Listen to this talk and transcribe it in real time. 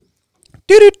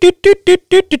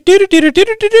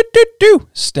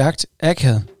Stærkt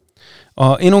akavet.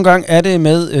 Og endnu en gang er det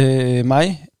med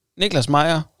mig, Niklas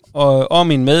Meyer, og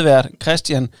min medvært,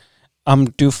 Christian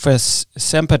Amdufas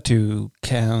Sampatu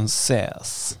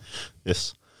Kansas.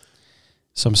 Yes.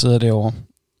 Som sidder derovre.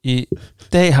 I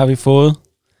dag har vi fået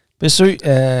besøg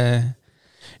af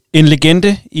en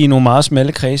legende i nogle meget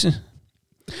smalle kredse.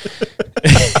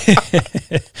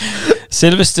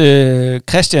 Selveste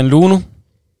Christian Luno,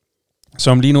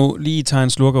 som lige tager en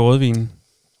slurk af rødvinen.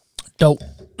 Dog.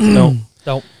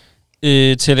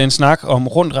 Til en snak om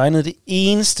rundt regnet det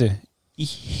eneste i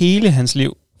hele hans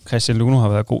liv, Christian Luno har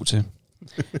været god til.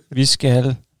 Vi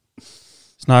skal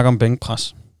snakke om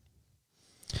bænkpres.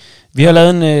 Vi har lavet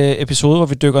en episode, hvor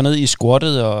vi dykker ned i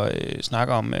squattet og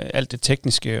snakker om alt det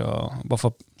tekniske, og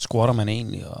hvorfor squatter man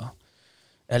egentlig, og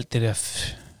alt det der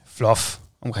fluff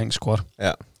omkring squat.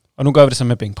 Ja. Og nu gør vi det så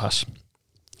med bænkpres.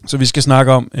 Så vi skal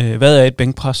snakke om, hvad er et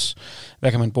bænkpres?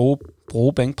 Hvad kan man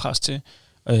bruge bænkpres til?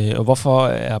 Og hvorfor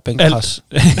er bænkpres...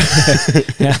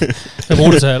 ja. Jeg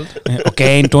bruger det til alt.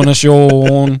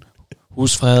 Organdonation,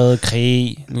 husfred,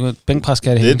 krig. Bænkpres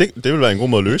kan det hele. Det vil være en god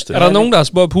måde at løse det. Er der nogen, der har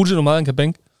spurgt Putin, hvor meget han kan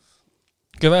bænke?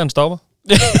 Det kan være, han stopper.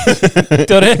 Det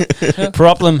var det. Ja.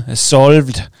 Problem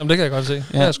solved. Jamen, det kan jeg godt se.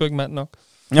 Jeg er sgu ikke mand nok.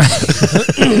 Det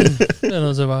er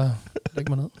nødt til at bare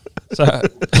lægge mig ned.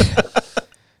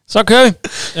 Så kører vi.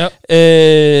 Ja.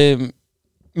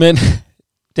 Men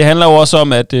det handler jo også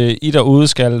om, at I derude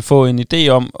skal få en idé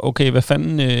om, okay,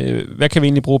 hvad kan vi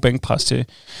egentlig bruge bænkpres til?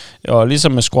 Og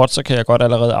ligesom med squat, så kan jeg godt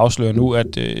allerede afsløre nu,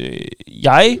 at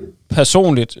jeg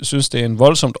personligt synes, det er en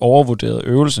voldsomt overvurderet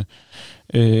øvelse,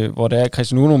 hvor der er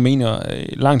Christian Luno mener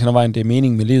langt hen ad vejen, det er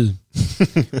meningen med livet.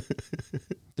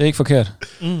 Det er ikke forkert.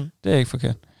 Det er ikke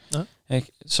forkert.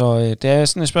 Ikke? Så det er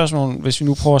sådan et spørgsmål, hvis vi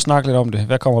nu prøver at snakke lidt om det,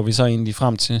 hvad kommer vi så egentlig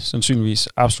frem til? Sandsynligvis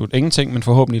absolut ingenting, men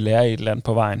forhåbentlig lære et eller andet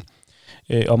på vejen.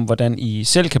 Om hvordan I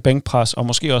selv kan bænkpres, og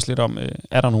måske også lidt om,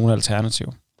 er der nogle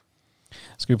alternativer.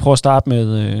 Skal vi prøve at starte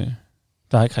med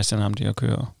dig, Christian Amdi, at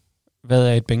køre. Hvad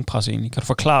er et bænkpres egentlig? Kan du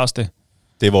forklare os det?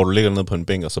 Det er, hvor du ligger ned på en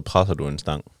bænk, og så presser du en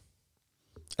stang.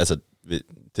 Altså,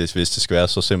 hvis det skal være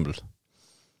så simpelt.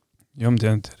 Jo, men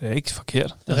det er ikke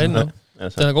forkert. Det er rent nok.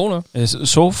 Altså. Den er god nok.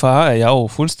 Så far er jeg jo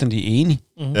fuldstændig enig.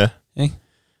 Mm-hmm. Ja. Ikke?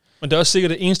 Men det er også sikkert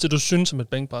det eneste, du synes som et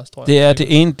bænkpres, tror jeg. Det er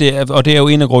det ene, og det er jo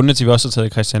en af grundene til, at vi også har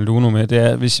taget Christian Luno med. Det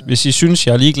er, hvis I synes,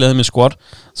 jeg er ligeglad med squat,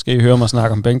 skal I høre mig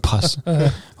snakke om bænkpres.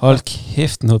 Hold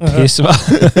kæft, noget pisse, var.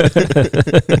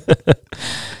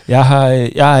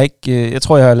 Jeg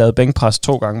tror, jeg har lavet bænkpres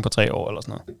 2 gange på 3 år, eller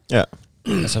sådan noget. Ja.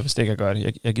 Altså, hvis det ikke kan gøre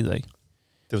det. Jeg gider ikke.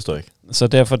 Det forstår jeg ikke. Så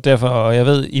derfor, og jeg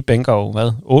ved, I bænker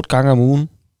jo, 8 gange om ugen?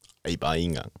 I bare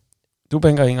 1 gang. Du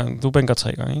bænker 1 gang, du bænker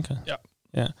 3 gange, ikke?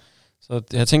 Ja. Så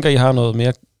jeg tænker, I har noget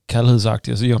mere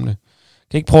kærlighedsagtigt at sige om det.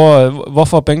 Kan I ikke prøve,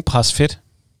 hvorfor er bænkpres fedt?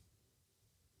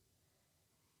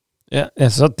 Ja,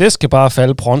 altså det skal bare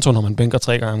falde pronto, når man bænker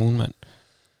 3 gange om ugen, mand.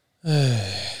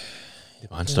 Det er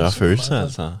bare en større følelse,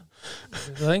 altså.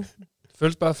 Det ved ikke. Det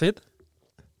føles bare fedt.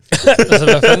 Altså,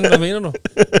 hvad mener du?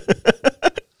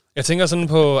 Jeg tænker sådan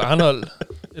på Arnold, et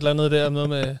eller andet der, noget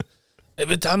med,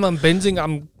 every time I'm bending,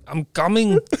 I'm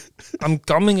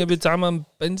coming every time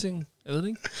I'm bending. Jeg ved det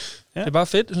ikke. Ja. Det er bare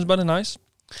fedt. Jeg synes bare, det er nice.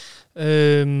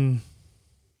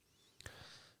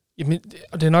 Jamen,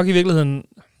 og det er nok i virkeligheden,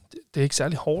 det er ikke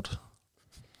særlig hårdt.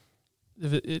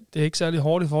 Det er ikke særlig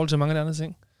hårdt i forhold til mange af de andre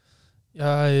ting.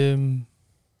 Jeg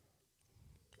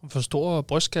får stor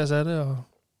brystkasse af det, og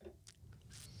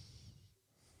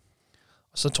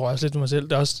så tror jeg også lidt på mig selv.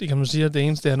 Det er også, kan man sige, at det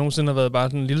eneste, jeg nogensinde har været bare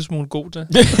sådan en lille smule god til.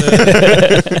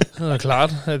 Det er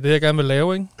klart, at det jeg gerne vil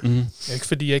lave, ikke? Mm. Ikke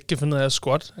fordi jeg ikke kan finde ud af at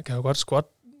squat. Jeg kan jo godt squat.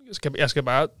 Jeg skal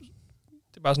bare,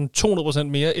 det er bare sådan 200%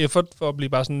 mere effort for at blive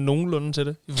bare sådan nogenlunde til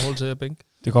det, i forhold til at bænke.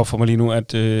 Det går for mig lige nu,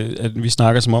 at vi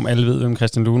snakker som om alle ved, hvem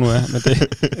Christian Luno er. Men det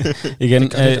igen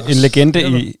det en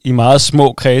legende i meget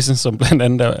små kredse, som blandt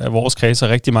andet er vores kredse, og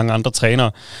rigtig mange andre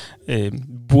trænere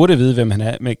burde vide, hvem han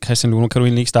er. Med Christian Luno, kan du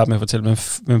egentlig ikke starte med at fortælle,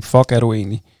 hvem fuck er du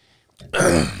egentlig?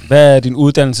 Hvad er din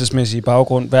uddannelsesmæssige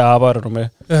baggrund? Hvad arbejder du med?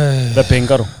 Hvad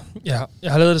bænker du? Ja,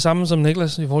 jeg har lavet det samme som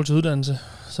Niklas i forhold til uddannelse.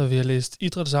 Så vi har læst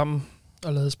idræt sammen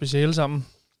og lavet speciale sammen.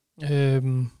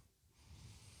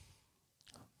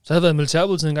 Så havde jeg været i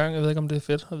militærpolitiet en gang. Jeg ved ikke, om det er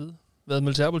fedt at vide. Været i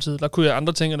militærpolitiet. Der kunne jeg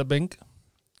andre ting end at bænke.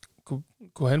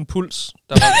 Kunne have en puls.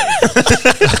 Der var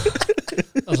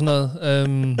og sådan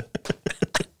noget.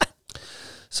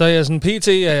 Så er jeg sådan PT,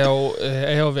 er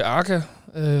jeg jo ved Arca,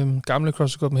 gamle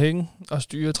CrossFit Copenhagen, og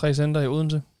styrer 3 center i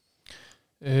Odense.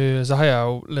 Så har jeg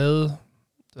jo lavet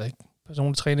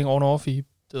personlig træning on off i, det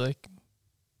ved jeg ikke,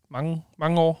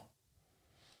 mange år.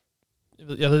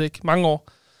 Jeg ved det ikke, mange år.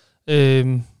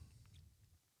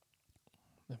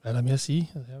 Hvad er der mere at sige?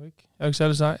 Altså, jeg er jo ikke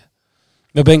særlig sej.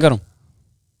 Hvad bænker du?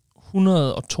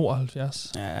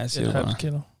 172. Ja, jeg siger bare.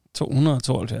 Kilo.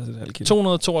 272,5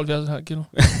 kilo. 272,5 kilo.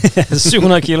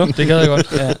 700 kilo. Det gad jeg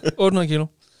godt. Ja. 800 kilo.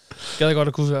 Gad jeg godt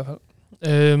at kunne i hvert fald.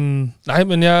 Nej,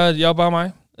 men jeg er bare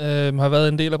mig. Har været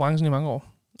en del af branchen i mange år.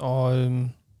 Og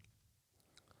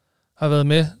har været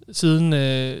med siden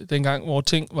den gang, hvor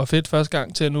ting var fedt første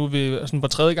gang, til nu er vi sådan på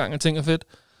tredje gang, at ting er fedt.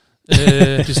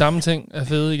 De samme ting er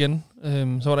fede igen.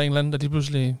 Så var der en eller anden, der lige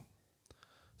pludselig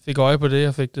fik øje på det,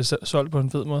 og fik det solgt på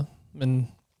en fed måde. Men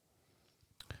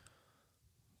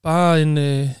bare en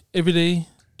everyday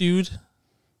dude,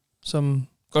 som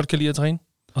godt kan lide at træne.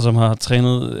 Og som har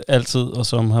trænet altid, og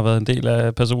som har været en del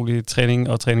af personlig træning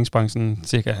og træningsbranchen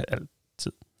cirka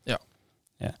altid. Ja.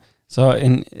 Så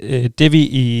det vi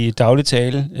i daglig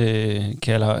tale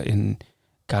kalder en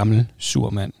gammel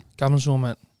surmand. Gammel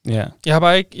surmand. Ja. Jeg er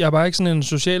bare ikke sådan en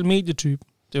social medietype.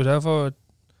 Det er jo derfor, at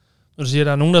når du siger, at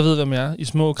der er nogen, der ved, hvem jeg er i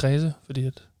små kredse, fordi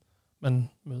at man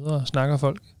møder og snakker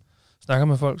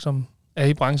med folk, som er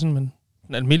i branchen, men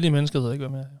den almindelige menneske ved ikke,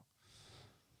 hvem jeg er.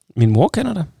 Min mor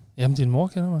kender dig. Jamen, din mor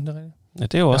kender mig, det er rigtigt. Ja,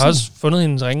 det er jo Jeg også har også fundet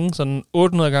hendes ringe sådan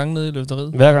 800 gange nede i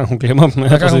løfteriet. hver gang hun glemmer dem.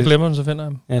 Hver gang hun glemmer dem, så finder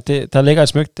jeg dem. Ja, der ligger et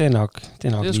smykke, det er nok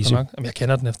Det er lige sgu nok. Jamen, jeg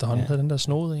kender den efterhånden. Ja. Den der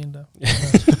snode en der.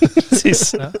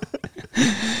 Præcis. Ja.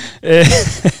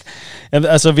 Jamen,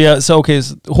 altså, vi har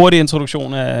så hurtig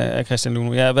introduktion af Christian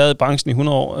Luno. Jeg har været i branchen i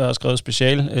 100 år og har skrevet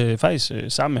special, faktisk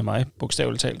sammen med mig,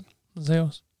 bogstaveligt talt. Det sagde jeg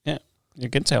også. Ja,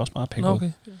 jeg gentager også meget pænt.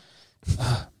 Okay.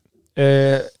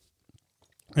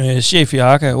 Chef i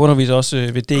Arca underviser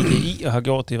også ved DGI og har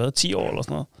gjort det i 10 år eller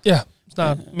sådan noget. Ja,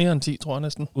 snart mere end 10, tror jeg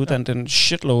næsten. Uddannet den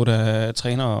shitload af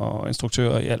trænere og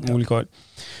instruktører i alt muligt godt.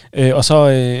 Og så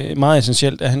meget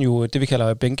essentielt er han jo det, vi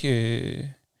kalder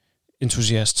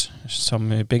bænkentusiast,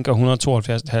 som bænker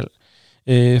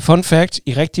 172,5. Fun fact,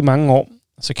 i rigtig mange år,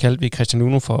 så kaldte vi Christian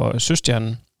Luno for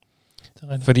søstjernen.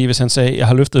 Fordi hvis han sagde, jeg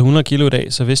har løftet 100 kilo i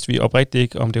dag, så vidste vi oprigtigt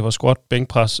ikke, om det var squat,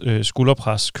 bænkpres,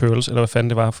 skulderpres, curls, eller hvad fanden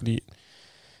det var, fordi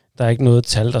der er ikke noget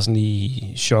tal, der sådan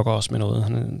i chokker os med noget.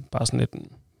 Han er bare sådan lidt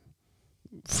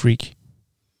freak.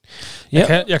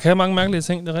 Ja. Jeg kan mange mærkelige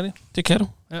ting, det er rigtigt. Det kan du.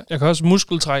 Ja, jeg kan også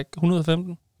muskeltræk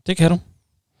 115. Det kan du.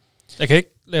 Jeg kan ikke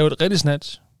lave et rigtig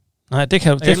snatch. Nej, det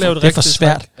kan du. Det er for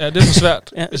svært. Træk. Ja, det er for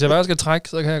svært. Ja. Hvis jeg bare skal trække,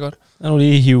 så kan jeg godt. Lad nu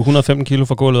lige hive 115 kilo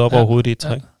fra gulvet op over hovedet i et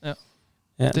træk.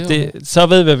 Ja, så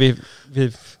ved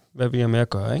hvad vi er med at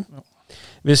gøre, ikke?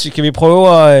 Ja. Kan vi prøve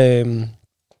at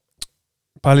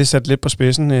bare lige sætte lidt på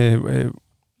spidsen.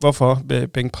 Hvorfor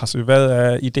bænkpres? Hvad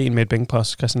er ideen med et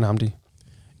bænkpres, Christian Hamdi?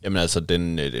 Jamen altså,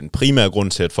 den primære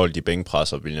grund til, at folk de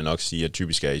bænkpresser, vil jeg nok sige, at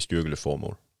typisk er i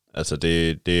styrkeløftformål. Altså,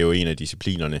 det er jo en af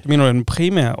disciplinerne. Mener du, den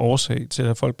primære årsag til,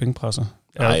 at folk bænkpresser?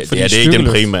 Nej, det er ikke den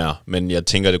primære, men jeg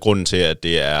tænker, det grunden til, at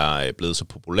det er blevet så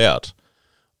populært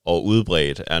og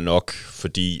udbredt, er nok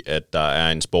fordi, at der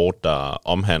er en sport, der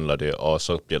omhandler det, og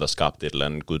så bliver der skabt et eller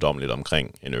andet guddommeligt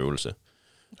omkring en øvelse.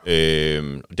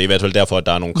 Det er i hvert fald derfor, at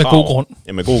der er nogle krav. Med god grund.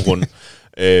 Ja, med god grund.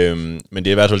 Men det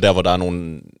er i hvert fald der, hvor der er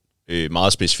nogle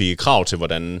meget specifikke krav til,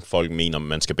 hvordan folk mener,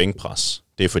 man skal bænkpresse.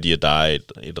 Det er fordi, at der er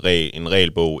en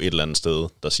regelbog et eller andet sted,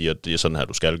 der siger, at det er sådan her,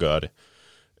 du skal gøre det.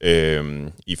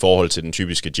 I forhold til den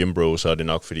typiske gym bro, så er det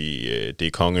nok fordi, det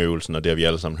er kongeøvelsen, og det har vi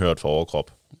alle sammen hørt fra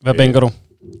overkrop. Hvad bænker du?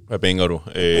 Hvad bænker du?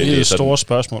 Det er et stort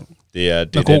spørgsmål. Det er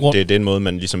den måde,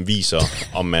 man ligesom viser,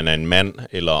 om man er en mand,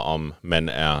 eller om man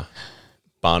er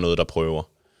bare noget, der prøver.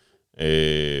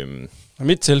 I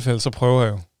mit tilfælde, så prøver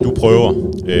jeg jo. Du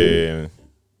prøver.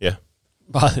 Ja.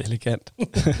 Meget elegant.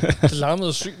 Det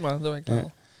larmede sygt meget, det var ikke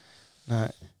klar.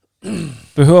 Nej.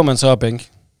 Behøver man så at bænke?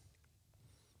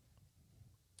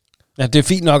 Ja, det er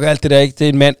fint nok alt det der, ikke? Det er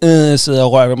en mand, sidder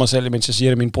og rører ved mig selv, mens jeg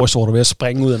siger det, min brystvort er ved at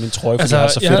springe ud af min trøje, fordi jeg er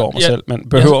så fedt over mig selv. Men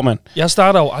behøver man? Jeg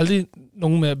starter jo aldrig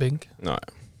nogen med at bænke. Nej.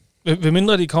 Ved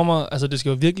mindre de kommer, altså det skal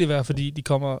jo virkelig være, fordi de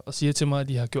kommer og siger til mig, at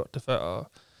de har gjort det før,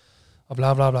 og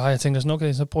bla bla bla. Jeg tænker sådan,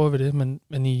 okay, så prøver vi det.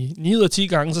 Men i 9 ud af 10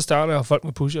 gange, så starter jeg folk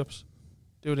med push-ups.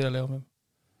 Det er jo det, jeg laver med dem.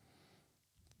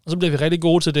 Og så bliver vi rigtig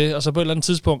gode til det, og så på et eller andet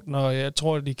tidspunkt, når jeg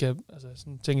tror, at de kan, altså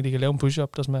sådan tænker, de kan lave en push-up,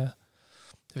 der smager,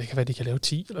 det kan være, de kan lave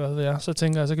 10, eller hvad det er, så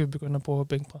tænker jeg, så kan vi begynde at prøve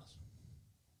bænkpres.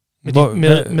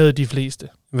 Med de fleste.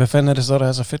 Hvad fanden er det så, der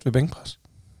er så fedt ved bænkpres?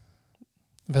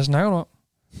 Hvad snakker du om?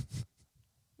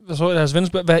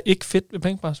 Hvad er ikke fedt ved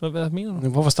bænkpres? Hvad mener du?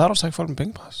 Hvorfor starter du så ikke folk med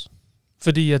bænkpres?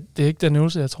 Fordi det er ikke den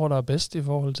øvelse, jeg tror, der er bedst i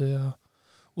forhold til at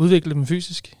udvikle dem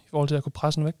fysisk, i forhold til at kunne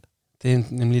presse en vægt. Det er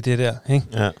nemlig det der, ikke?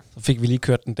 Ja. Så fik vi lige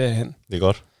kørt den derhen. Det er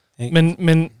godt.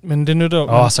 Men det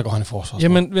nytter... så går han i forsvar.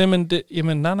 Men det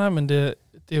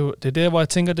er jo det der, hvor jeg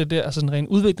tænker, det der er sådan rent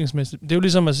udviklingsmæssigt. Det er jo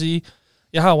ligesom at sige,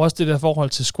 jeg har jo også det der forhold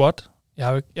til squat.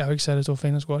 Jeg er jo ikke særlig stor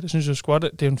fan af squat. Jeg synes jo, squat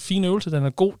det er en fin øvelse. Den er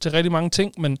god til rigtig mange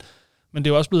ting, men det er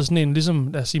jo også blevet sådan en, ligesom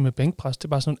lad os sige med bænkpres, det er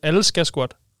bare sådan, alle skal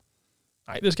squat.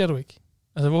 Nej, det skal du ikke.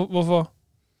 Altså,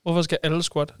 hvorfor skal alle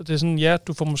squat? Det er sådan, ja,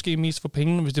 du får måske mest for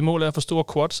pengene. Hvis det mål er at få store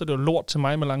quad, så er det jo lort til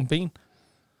mig med lange ben.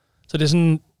 Så det er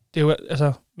sådan, det er jo,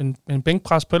 altså, men en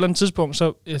bænkpres på et eller andet tidspunkt,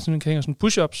 så kan sådan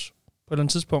push-ups på et eller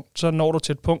andet tidspunkt, så når du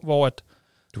til et punkt, hvor at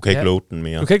du kan ikke load den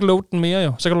mere. Du kan ikke load den mere,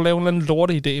 jo. Så kan du lave en eller anden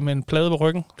lorte-idé med en plade på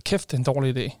ryggen. Kæft, det er en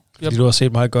dårlig idé. Fordi du har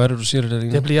set mig gøre det, du siger det der.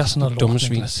 Det bliver sådan noget dumme lort,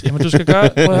 svin. Niklas. Jamen,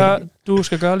 du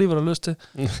skal gøre lige, hvad du har lyst til.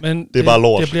 Men det er bare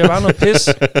lort. Det bliver bare noget pis.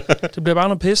 Det bliver bare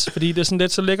noget pis, fordi det er sådan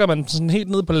lidt, så ligger man sådan helt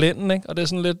nede på lænden, ikke? Og det er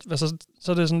sådan lidt, altså,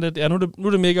 så er det sådan lidt, ja, nu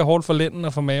er det mega hårdt for lænden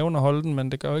og for maven at holde den,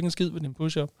 men det gør jo ikke en skid ved din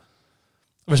push-up.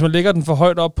 Og hvis man lægger den for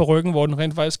højt op på ryggen, hvor den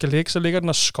rent faktisk skal ligge, så ligger den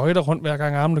og skøjter rundt hver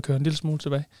gang armene kører en lille smule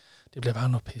tilbage. Det bliver bare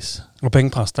noget pis. Og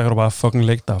bænkpres, der kan du bare fucking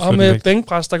lægge dig. Og med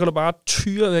bænkpres, der kan du bare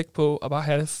tyre væk på, og bare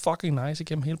have det fucking nice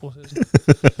igennem hele processen.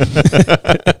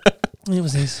 Ja,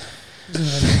 præcis.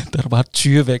 Der kan du bare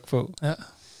tyre væk på. Ja.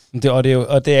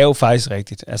 Det er jo faktisk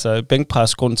rigtigt. Altså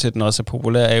bænkpres, grund til, at den også er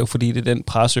populær, er jo fordi det er den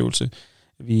presøvelse,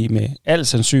 vi med al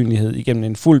sandsynlighed igennem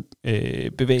en fuld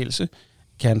bevægelse,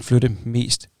 kan flytte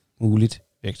mest muligt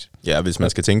vægt. Ja, hvis man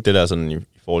skal tænke det der sådan i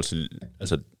forhold til,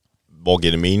 altså hvor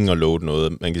giver det mening at loade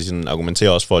noget? Man kan sådan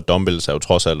argumentere også for, at dumbbells er jo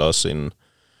trods alt også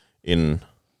en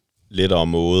lettere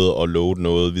måde at loade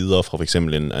noget videre fra for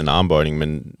eksempel en armbøjning,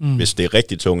 men hvis det er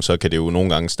rigtig tungt, så kan det jo nogle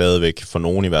gange stadigvæk, for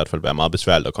nogen i hvert fald, være meget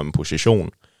besværligt at komme i position,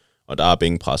 og der er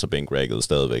bænkpres og bænkracket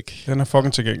stadigvæk. Den er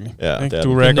fucking tilgængelig. Ja,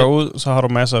 du racker ud, så har du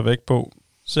masser af vægt på.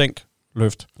 Sænk,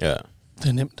 løft. Ja. Det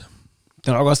er nemt. Det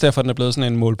er nok også derfor, den er blevet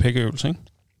sådan en målpækkeøvelse, ikke?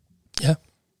 Ja.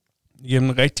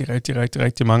 Igennem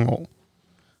rigtig mange år.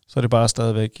 Så er det bare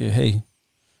stadigvæk, hey,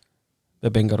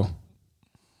 hvad bænker du?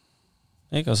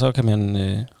 Ikke? Og så kan man... Der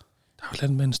er jo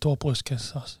lidt med en stor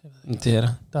brystkasse også. Det er der.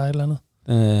 Der er et eller andet.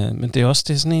 Men det er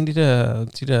sådan en af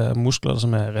de der muskler,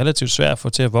 som er relativt svært at få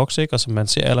til at vokse, ikke? Og som man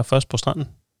ser allerførst på stranden.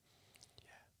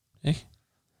 Ikke?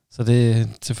 Så det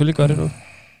selvfølgelig gør det noget.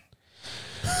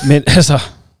 Men altså...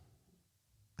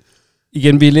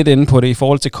 Igen, vi er lidt inde på det i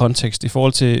forhold til kontekst, i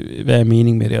forhold til, hvad er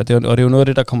meningen med det. Og det er jo noget af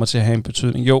det, der kommer til at have en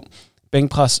betydning. Jo,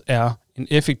 bænkpres er en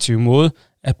effektiv måde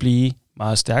at blive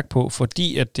meget stærk på,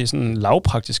 fordi at det er sådan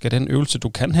lavpraktisk af den øvelse, du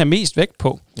kan have mest vægt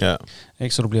på. Ja.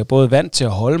 Ikke? Så du bliver både vant til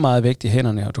at holde meget vægt i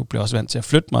hænderne, og du bliver også vant til at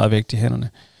flytte meget vægt i hænderne.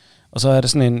 Og så er det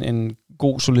sådan en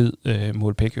god, solid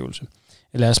målpækøvelse.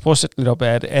 Lad os prøve at sætte lidt op.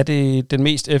 Er det den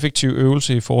mest effektive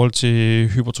øvelse i forhold til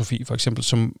hypertrofi, for eksempel,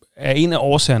 som er en af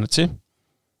årsagerne til,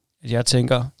 at jeg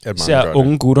tænker, ser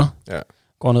unge gutter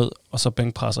går ned, og så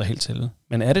bænkpresser helt til.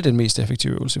 Men er det den mest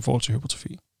effektive øvelse i forhold til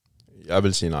hypertrofi? Jeg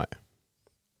vil sige nej.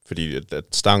 Fordi at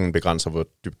stangen begrænser, hvor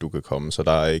dybt du kan komme, så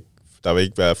der vil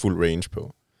ikke være fuld range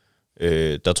på.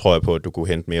 Der tror jeg på, at du kunne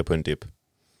hente mere på en dip.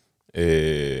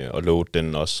 Og load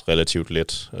den også relativt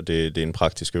let, og det er en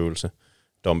praktisk øvelse.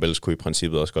 Dumbbells kunne i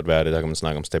princippet også godt være det. Der kan man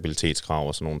snakke om stabilitetskrav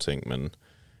og sådan nogle ting,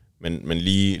 men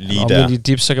lige der... Og med de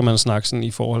dips, så kan man snakke sådan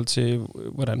i forhold til,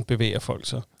 hvordan bevæger folk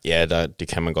sig. Ja, det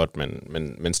kan man godt,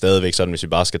 men stadigvæk sådan, hvis vi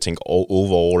bare skal tænke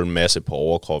overall masse på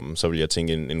overkroppen, så vil jeg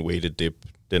tænke en weighted dip,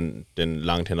 den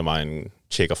langt hen ad vejen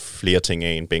tjekker flere ting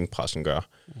af, end bænkpressen gør.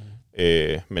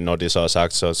 Men når det så er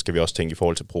sagt, så skal vi også tænke i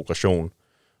forhold til progression,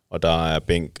 og der er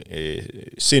bænk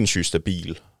sindssygt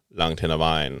stabil langt hen ad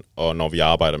vejen, og når vi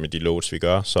arbejder med de loads, vi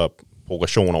gør, så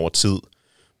progression over tid,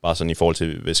 bare sådan i forhold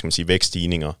til, hvad skal man sige,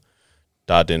 vækststigninger,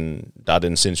 der er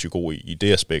den sindssygt god i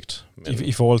det aspekt. Men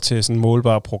I forhold til sådan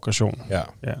målbar progression. Ja.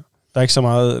 Der er ikke så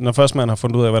meget, når først man har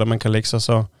fundet ud af, hvordan man kan lægge sig,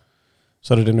 så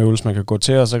er det den øvelse, man kan gå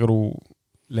til, og så kan du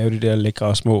lave de der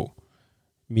lækre små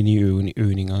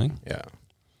mini-øvninger, ikke? Ja.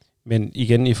 Men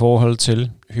igen, i forhold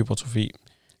til hypertrofi,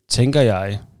 tænker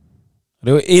jeg, og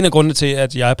det var en af grundene til,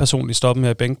 at jeg personligt stoppede med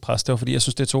at bænkpres, det var fordi, jeg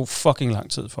synes, det tog fucking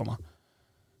lang tid for mig.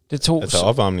 Det tog altså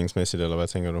opvarmningsmæssigt, eller hvad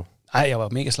tænker du? Nej, jeg var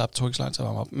mega slap, det tog ikke så lang tid at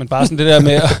varme op. Men bare sådan det der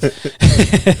med,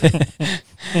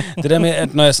 det der med,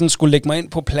 at når jeg sådan skulle lægge mig ind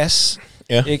på plads,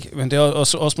 ikke? Men det er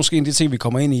også måske en af de ting, vi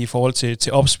kommer ind i forhold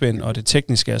til opspænd og det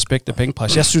tekniske aspekt af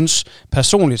bænkpres.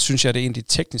 Personligt synes jeg, det er en af de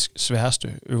teknisk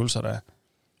sværeste øvelser, der er.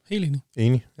 Helt enig.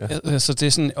 Enig, ja. Så det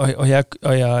er sådan,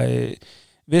 og jeg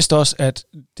vidste også, at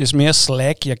des mere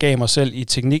slack jeg gav mig selv i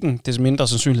teknikken, des mindre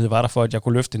sandsynlighed var der for, at jeg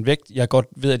kunne løfte en vægt. Jeg godt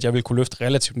ved, at jeg ville kunne løfte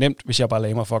relativt nemt, hvis jeg bare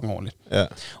lagde mig fucking ordentligt. Ja.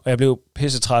 Og jeg blev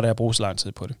pissetræt af at bruge så lang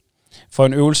tid på det. For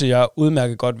en øvelse, jeg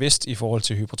udmærket godt vidste i forhold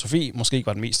til hypertrofi, måske ikke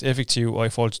var den mest effektive, og i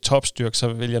forhold til topstyrke, så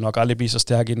vil jeg nok aldrig blive så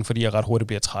stærk i den, fordi jeg ret hurtigt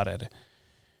bliver træt af det.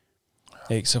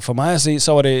 Ikke? Så for mig at se,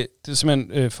 så var det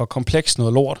simpelthen for komplekst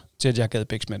noget lort, til at jeg gad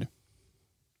bæks med det.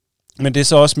 Men det er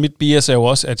så også, mit bias er jo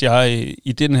også, at jeg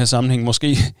i den her sammenhæng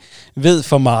måske ved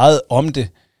for meget om det,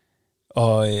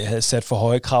 og havde sat for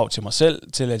høje krav til mig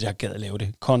selv, til at jeg gad lave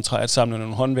det, kontra at samle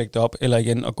nogle håndvægte op, eller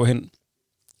igen at gå hen,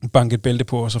 banke et bælte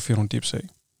på, og så fyre nogle dips af.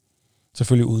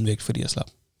 Selvfølgelig uden vægt, fordi jeg slap.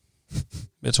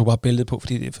 Jeg tog bare bæltet på,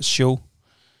 fordi det er for show.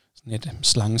 Sådan et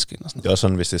slangeskin og sådan noget. Det er også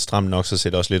sådan, hvis det er stramt nok, så ser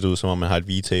det også lidt ud, som om man har et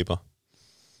V-taper.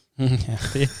 Ja,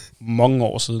 det er mange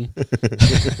år siden.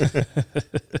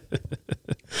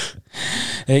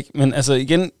 Ikke? Men altså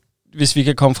igen, hvis vi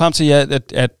kan komme frem til,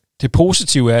 at det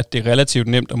positive er, at det er relativt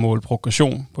nemt at måle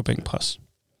progression på bænkpres.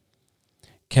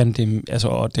 Kan det, altså,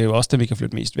 og det er jo også det, vi kan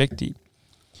flytte mest vægt i.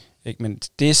 Ikke? Men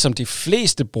det, som de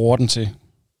fleste bruger den til,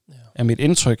 er mit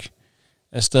indtryk,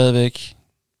 er stadigvæk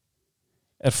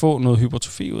at få noget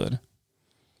hypertrofi ud af det.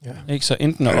 Ja. Ikke? Så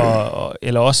enten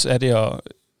eller også er det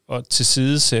at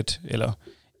tilsidesætte eller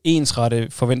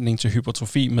ensrette forventning til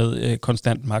hypertrofi med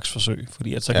konstant maksforsøg,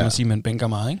 fordi at så kan man sige, at man bænker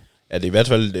meget, ikke? Ja, det er i hvert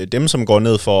fald dem, som går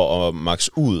ned for at max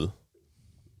ud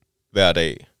hver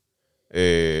dag,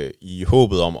 i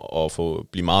håbet om at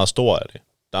blive meget stor af det.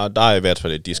 Der er i hvert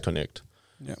fald et disconnect.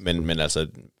 Ja. Men altså,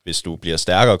 hvis du bliver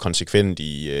stærkere konsekvent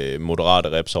i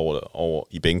moderate reps over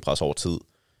i bænkpres over tid,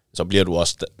 så bliver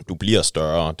du bliver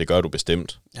større. Det gør du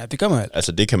bestemt. Ja, det gør man alt.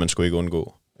 Altså, det kan man sgu ikke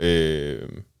undgå.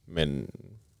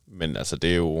 Men altså,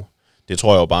 det er jo... Det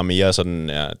tror jeg jo bare mere sådan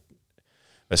er...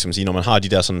 Hvad skal man sige? Når man har de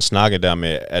der sådan snakke der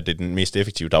med, at det er den mest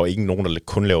effektive, der er jo ikke nogen, der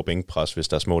kun laver bænkpres, hvis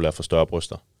deres mål er for større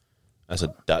bryster. Altså,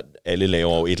 alle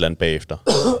laver jo et eller andet bagefter.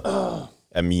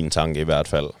 Er min tanke i hvert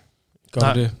fald.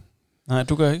 Gør du det? Nej,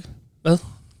 du gør ikke. Hvad?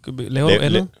 Laver du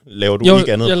andet? Laver du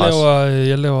ikke andet pres?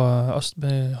 Jeg laver også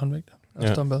med håndvægt.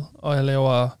 Og jeg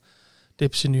laver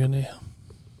dips i ny og næ.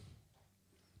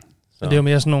 Det er jo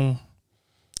mere sådan nogle...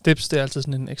 Dips, det er altid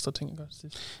sådan en ekstra ting, jeg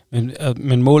gør.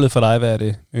 Men målet for dig, hvad er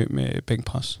det med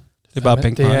bænkpres? Det er bare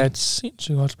bænk. Det er et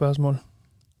sindssygt godt spørgsmål.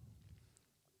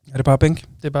 Er det bare bænk?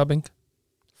 Det er bare bænk.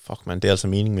 Fuck, man, det er altså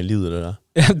mening med livet, det der.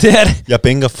 Ja, det er det. Jeg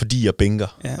bænker, fordi jeg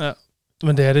bænker. Ja.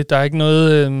 Men det er det. Der er ikke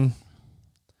noget...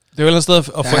 Det er jo ellers sted at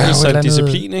forhælde sig en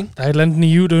disciplin, ikke? Der er et eller andet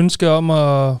naivt ønske om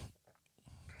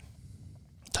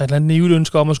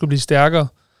at... skulle blive stærkere,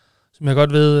 som jeg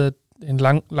godt ved, at en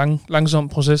langsom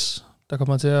proces, der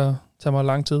kommer til at tage mig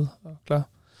lang tid. Klar.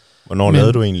 Hvornår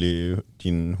lavede du egentlig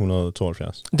din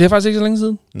 172? Det er faktisk ikke så længe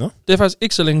siden. No? Det er faktisk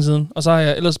ikke så længe siden. Og så har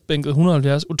jeg ellers bænket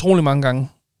 170 utrolig mange gange.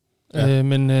 Ja.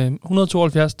 Men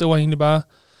 172, det var egentlig bare...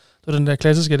 Det var den der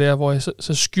klassiske der, hvor jeg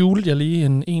så skjulte jeg lige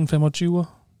en 1,25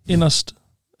 inderst,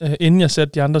 inden jeg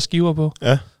satte de andre skiver på.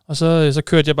 Ja. Og så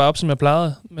kørte jeg bare op, som jeg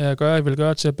plejede med at gøre. Jeg ville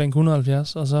gøre til at bænke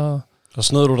 170, og så... Så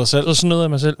snød du dig selv? Så snød jeg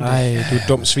mig selv. Nej, du er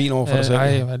dum svin over for dig selv. Nej,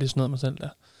 jeg var lige snød mig selv der.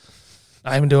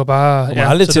 Nej, men det var bare... Du var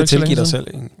aldrig til at tilgive dig selv,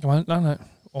 ikke? Nej,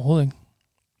 overhovedet ikke.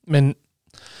 Men...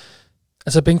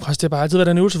 Altså bænkpres, det har bare altid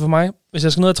været en øvelse for mig. Hvis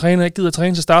jeg skal ned og træne, og ikke gider at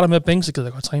træne, så starter jeg med at bænke, så gider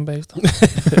jeg godt træne bagefter.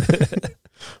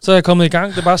 Så er jeg kommet i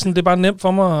gang. Det er bare nemt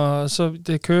for mig, og så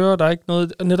det kører, der er ikke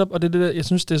noget... Netop, og det der, jeg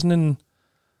synes, det er sådan en...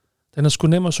 Den er sgu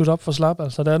nem at sutte op for slap,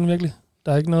 altså. Der er den virkelig.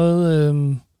 Der er ikke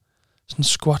noget... sådan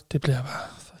squat, det bliver bare...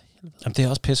 For helvede. Jamen, det er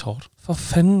også pishårdt. For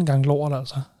fanden gang lort,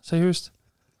 altså. Seriøst.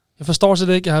 Jeg forstår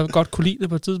slet ikke, jeg har godt kunne lide det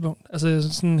på et tidspunkt. Altså, jeg er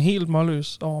sådan helt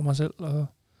målløs over mig selv, og...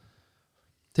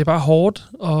 Det er bare hårdt,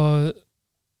 og...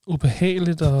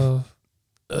 ubehageligt, og...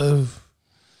 Altså,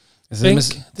 bænk,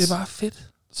 det er bare fedt.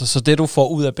 Så det, du får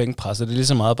ud af bænkpresset, det er lige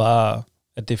så meget bare...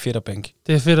 at det er fedt at bænke.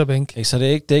 Det er fedt at bænke. Så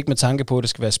det er ikke med tanke på, at det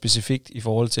skal være specifikt i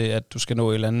forhold til, at du skal nå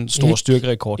en eller anden stor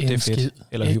styrkerekord. Det er fedt. Skid.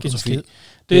 Eller hypertrofi.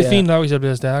 Det er fint nok, hvis jeg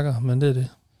bliver stærkere, men det er det.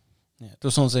 Ja, du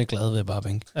er sådan set glad ved at bare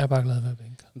bænke. Jeg er bare glad ved at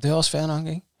bænke. Det er også fair nok,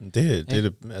 ikke?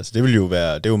 Det vil jo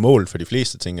være... Det er jo mål for de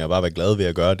fleste ting, at bare være glad ved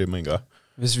at gøre det, man gør.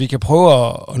 Hvis vi kan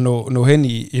prøve at nå hen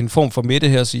i en form for midte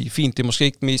her og sige, fint, det er måske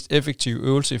ikke den mest effektive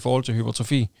øvelse i forhold til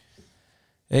hypertrofi.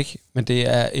 Ikke? Men det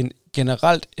er en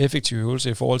generelt effektiv øvelse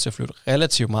i forhold til at flytte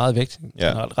relativt meget vægt,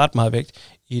 generelt ret meget vægt,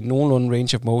 i nogenlunde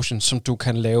range of motion, som du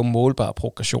kan lave målbar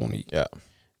progression i. Ja.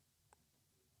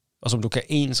 Og som du kan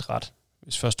ensret,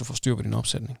 hvis først du får styr på din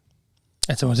opsætning.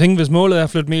 Altså man tænker, hvis målet er at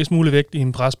flytte mest muligt vægt i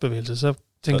en presbevægelse, så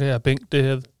tænker jeg, at bænk,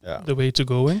 det er the way to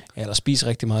go, ikke? Ja, eller spise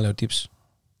rigtig meget og lave dips.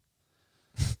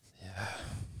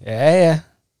 Ja.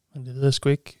 Men det ved jeg sgu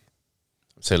ikke.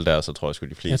 Selv der, så tror jeg sgu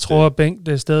de fleste... Jeg tror, at bænk,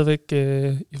 det er stadigvæk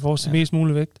i forhold til mest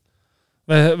muligt vægt.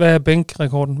 Hvad er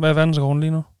bænkrekorden? Hvad er verdensrekorden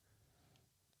lige nu?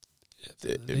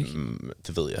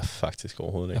 Det ved jeg faktisk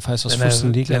overhovedet ikke. Jeg er faktisk også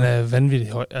fuldstændig ligeglad. Den er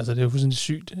vanvittigt høj. Altså, det er jo fuldstændig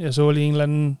sygt. Jeg så lige en eller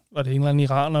anden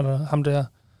iraner, ham der,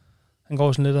 han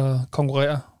går sådan lidt og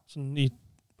konkurrerer sådan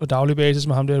på daglig basis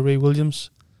med ham der, Ray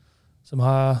Williams, som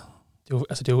har...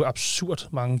 Det er jo absurd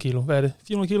mange kilo. Hvad er det?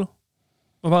 400 kilo?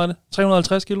 Hvor meget er det?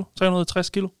 350 kilo? 360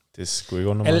 kilo? Det er sgu ikke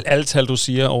under mig. Alle tal, du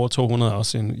siger, over 200 er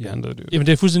også en hjernedød. Jamen,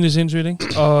 det er fuldstændig sindssygt,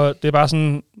 ikke? Og det er bare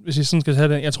sådan, hvis I sådan skal tage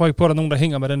det, jeg tror ikke på, at der er nogen, der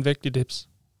hænger med den vægt i dips.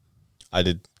 Ej,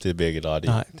 det er virkelig ret i.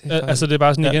 Nej, det er Altså, det er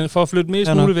bare sådan igen, for at flytte mest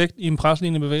Ja, muligt vægt i en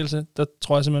preslignende bevægelse, der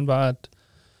tror jeg simpelthen bare, at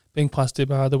bænkpres, det er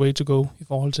bare the way to go, i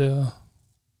forhold til at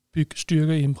bygge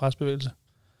styrke i en presbevægelse.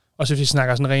 Og så hvis vi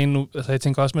snakker sådan ren nu, altså jeg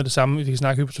tænker også med det samme, vi kan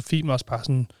snakke hypertrofi, men også bare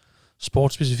sådan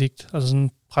sportsspecifikt, altså sådan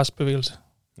en presbevægelse.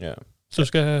 Ja. Så du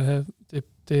skal have,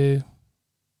 det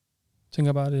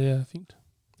tænker bare, det er fint.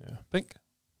 Ja. Bænk.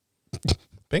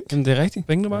 Jamen, det er rigtigt.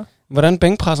 Bænk nu bare. Hvordan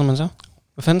bænkpresser man så?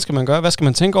 Hvad fanden skal man gøre? Hvad skal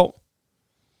man tænke over?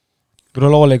 Vil du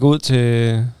have lov at lægge ud til...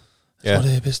 Jeg tror,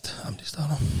 det er bedst, om de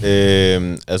starter.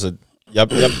 Altså,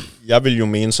 jeg vil jo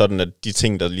mene sådan, at de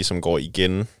ting, der ligesom går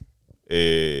igen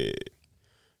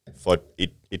for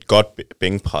et godt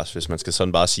bænkpres, hvis man skal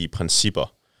sådan bare sige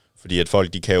principper, fordi at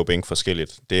folk, de kan jo bænke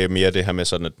forskelligt. Det er mere det her med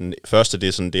sådan, at den første, det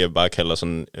er sådan det, jeg bare kalder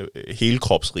sådan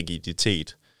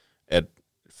helkropsrigiditet, at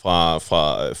fra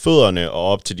fødderne og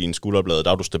op til dine skulderblade,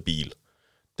 der er du stabil.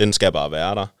 Den skal bare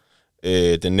være der.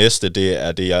 Den næste, det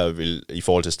er det, jeg vil, i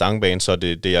forhold til stangbane, så er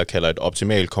det det, jeg kalder et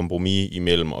optimalt kompromis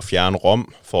imellem at fjerne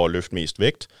rom for at løfte mest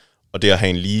vægt, og det at have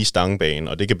en lige stangbane.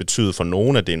 Og det kan betyde for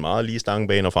nogen, at det er en meget lige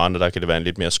stangbane, og for andre, der kan det være en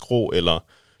lidt mere skrå, eller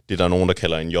det der er nogen, der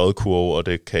kalder en J-kurve, og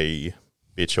det kan I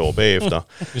bitch over bagefter.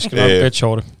 Vi skal nok bitch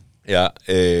over det. Ja,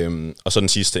 og så den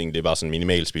sidste ting, det er bare sådan en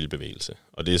minimal spilbevægelse.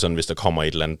 Og det er sådan, hvis der kommer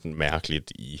et eller andet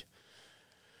mærkeligt i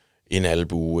en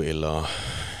albue, eller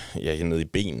ned i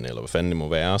benen, eller hvad fanden det må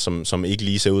være, som ikke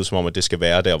lige ser ud som om, at det skal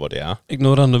være der, hvor det er. Ikke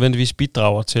noget, der nødvendigvis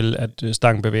bidrager til, at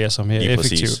stangen bevæger sig mere Lige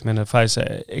effektivt, præcis. men at faktisk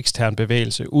er ekstern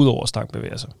bevægelse, ud over stang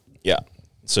bevæger sig. Ja,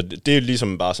 så det er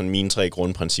ligesom bare sådan mine 3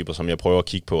 grundprincipper, som jeg prøver at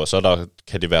kigge på, og så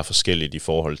kan det være forskelligt i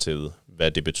forhold til,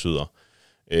 hvad det betyder.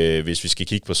 Hvis vi skal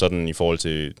kigge på sådan i forhold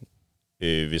til,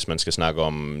 hvis man skal snakke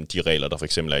om de regler, der for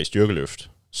eksempel er i styrkeløft,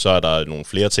 så er der nogle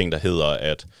flere ting, der hedder,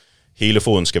 at hele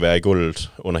foden skal være i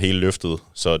gulvet under hele løftet,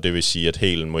 så det vil sige, at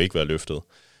hælen må ikke være løftet.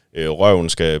 Røven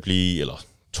skal blive, eller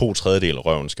 2/3 af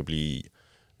røven skal blive,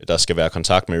 der skal være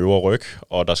kontakt med øvre ryg,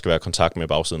 og der skal være kontakt med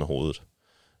bagsiden af hovedet.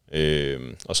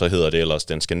 Og så hedder det ellers,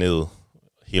 den skal ned,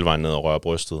 hele vejen ned og røre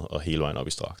brystet, og hele vejen op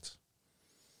i strakt.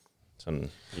 Sådan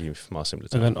i meget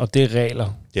simpelt ting. Og det er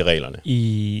regler Det er reglerne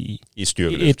i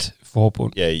styrkeløft. i et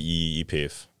forbund. Ja, i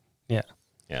IPF. Ja.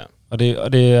 Ja. Og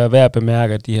det er værd at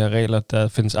bemærke, at de her regler, der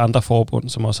findes andre forbund,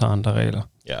 som også har andre regler.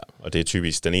 Ja, og det er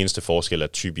typisk, den eneste forskel er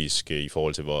typisk i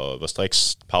forhold til, hvor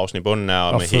striks pausen i bunden er,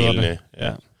 og med fødderne. hælene.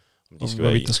 Ja. Om de skal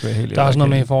være i. Der skal være helt Der er også noget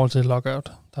med i forhold til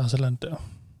lockout. Der er sådan noget der.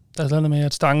 Der er sådan noget med,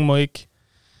 at stangen må ikke...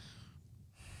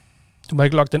 Du må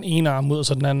ikke lokke den ene arm ud, og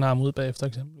så den anden arm ud bagefter,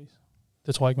 eksempelvis.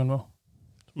 Det tror jeg ikke, man må.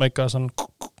 Du må ikke gøre sådan...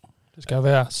 Det skal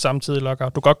være samtidig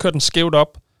lockout. Du kan godt køre den skævt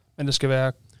op, men det skal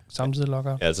være samtidig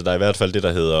lockout. Ja, altså der er i hvert fald det,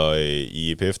 der hedder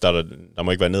i IPF, der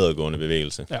må ikke være nedadgående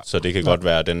bevægelse. Ja. Så det kan godt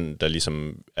være den, der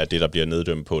ligesom er det, der bliver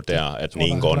neddømt på der, at den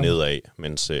ene går nedad,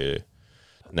 mens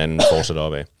den anden fortsætter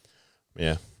opad.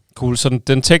 Ja. Cool, så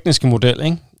den tekniske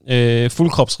model, ikke?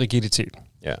 Fuldkropsrigiditet.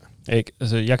 Ja. Ikke?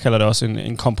 Altså, jeg kalder det også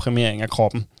en komprimering af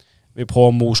kroppen. Vi prøver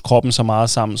at mose kroppen så meget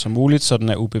sammen som muligt, så den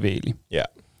er ubevægelig. Ja.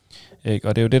 Ikke?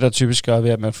 Og det er jo det, der typisk gør ved,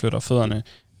 at man flytter fødderne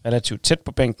relativt tæt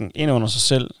på bænken, ind under sig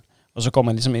selv, og så går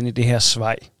man ligesom ind i det her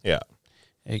svej. Ja.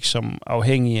 Ikke? Som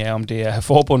afhængig af, om det er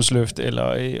forbundsløft,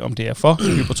 eller om det er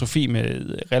for hypertrofi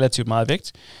med relativt meget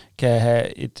vægt, kan have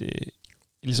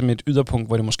ligesom et yderpunkt,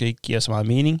 hvor det måske ikke giver så meget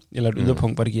mening, eller et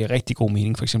yderpunkt, hvor det giver rigtig god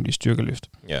mening, for eksempel i styrkeløft.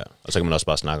 Ja, og så kan man også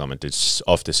bare snakke om, at det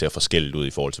ofte ser forskelligt ud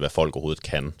i forhold til, hvad folk overhovedet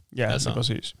kan. Ja, altså,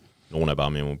 præcis. Nogle er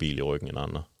bare mere mobile i ryggen end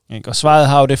andre. Ikke? Og svaret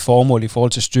har jo det formål i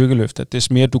forhold til styrkeløft, at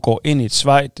des mere du går ind i et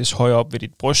svej, des højere op ved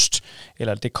dit bryst,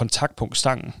 eller det kontaktpunkt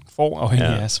stangen får, afhængig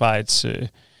af svejets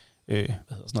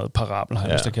parabel, har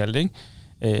jeg lyst til at kalde det,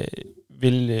 ikke?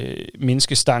 Vil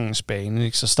mindske stangens bane.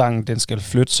 Ikke? Så stangen den skal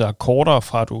flytte sig kortere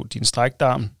fra din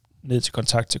strækdarm ned til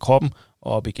kontakt til kroppen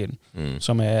og op igen.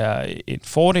 Som er en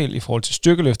fordel i forhold til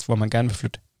styrkeløft, hvor man gerne vil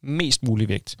flytte mest mulig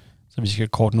vægt. Så hvis du kan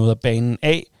korte noget af banen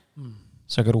af,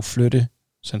 så kan du flytte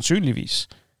sandsynligvis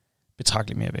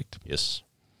betragteligt mere vægt. Yes.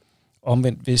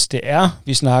 Omvendt, hvis det er,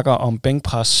 vi snakker om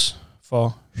bænkpres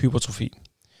for hypertrofi,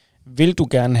 vil du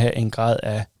gerne have en grad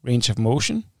af range of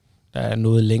motion, der er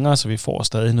noget længere, så vi får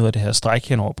stadig noget af det her stræk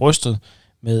hen over brystet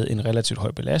med en relativt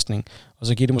høj belastning, og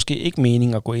så giver det måske ikke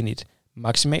mening at gå ind i et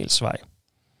maksimalt svej.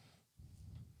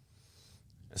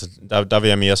 Altså, der vil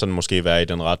jeg mere sådan måske være i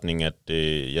den retning, at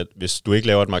hvis du ikke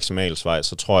laver et maksimalt svej,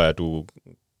 så tror jeg, at du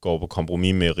går på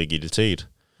kompromis med rigiditet,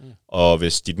 og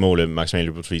hvis dit mål er maksimal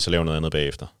hypertrofi, så lav noget andet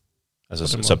bagefter.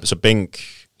 Altså, så bænk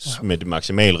med det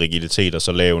maksimal rigiditet, og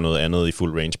så lave noget andet i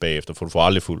fuld range bagefter, for du får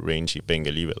aldrig fuld range i bænk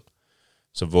alligevel.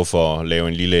 Så hvorfor lave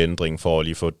en lille ændring for at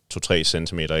lige få 2-3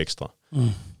 centimeter ekstra?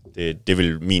 Det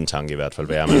vil min tanke i hvert fald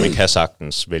være. Men man kan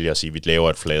sagtens vælge at sige, at vi laver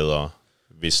et fladere,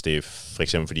 hvis det er for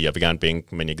eksempel, fordi jeg vil gerne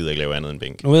bænke, men jeg gider ikke lave andet end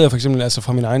bænk. Nu ved jeg for eksempel altså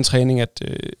fra min egen træning, at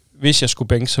hvis jeg skulle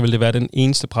bænke, så ville det være den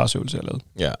eneste presøvelse, jeg lavede.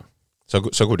 Ja,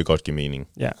 så kunne det godt give mening.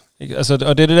 Ja, ikke? Altså,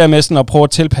 og det er det der med sådan at prøve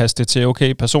at tilpasse det til,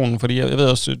 okay, personen, fordi jeg ved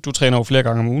også, du træner jo flere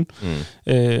gange om ugen,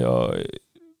 og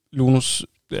Lunus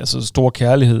altså store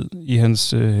kærlighed i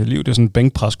hans liv, det er sådan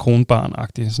bænkpres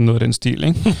kronbarn-agtigt, sådan noget af den stil,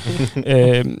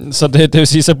 ikke? Så det vil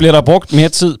sige, så bliver der brugt mere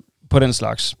tid på den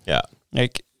slags. Ja. Jeg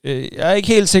er ikke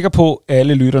helt sikker på, at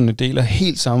alle lytterne deler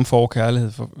helt samme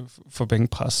forkærlighed for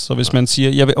bænkpres. Så hvis man siger,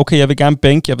 jeg vil gerne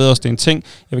bænke, jeg ved også, det er en ting,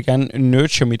 jeg vil gerne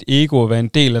nurture mit ego og være en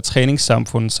del af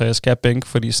træningssamfundet, så jeg skal bænke,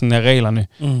 fordi sådan er reglerne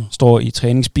står i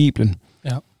træningsbibelen.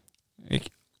 Ja. Ikke?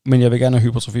 Men jeg vil gerne have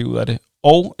hypertrofi ud af det.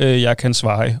 Og jeg kan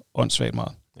svare åndssvagt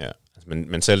meget. Ja,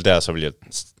 men selv der, så vil jeg...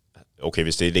 Okay,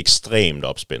 hvis det er et ekstremt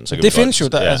opspænd, så kan det findes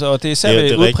godt, jo, der, altså, og det er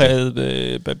især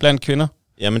udpræget blandt kvinder.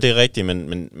 Ja, men det er rigtigt,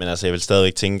 men altså, jeg vil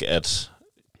stadig tænke, at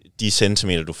de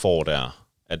centimeter, du får der,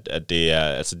 at det er...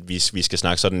 Altså, vi skal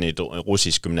snakke sådan et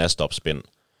russisk gymnastopspænd,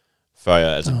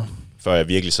 før jeg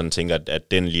virkelig sådan tænker,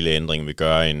 at den lille ændring vil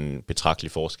gøre en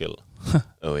betragtelig forskel.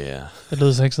 Yeah. Det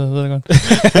lyder sexet, jeg ved det godt.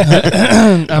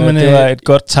 Det var et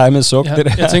godt timet suk, det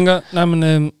der. Jeg tænker,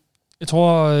 jeg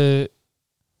tror,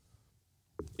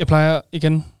 jeg plejer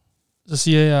igen, så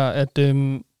siger jeg, at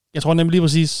jeg tror nemlig lige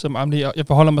præcis som Amelie, jeg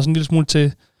forholder mig sådan en lille smule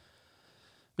til,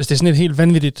 hvis det er sådan et helt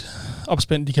vanvittigt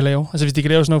opspænd, de kan lave. Altså hvis de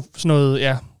kan lave sådan noget,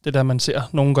 ja, det der man ser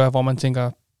nogen gør, hvor man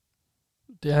tænker,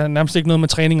 det har nærmest ikke noget med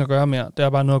træning at gøre mere. Det har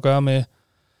bare noget at gøre med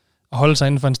at holde sig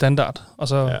inden for en standard, og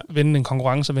så vinde en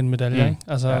konkurrence og vinde medaljer. Ikke?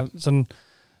 Altså sådan,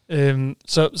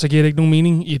 så giver det ikke nogen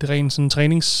mening i et rent sådan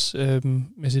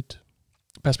træningsmæssigt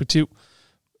perspektiv.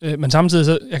 Men samtidig,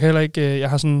 så jeg kan heller ikke, jeg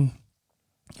har sådan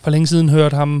for længe siden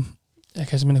hørt ham, jeg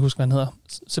kan simpelthen ikke huske, hvad han hedder,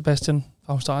 Sebastian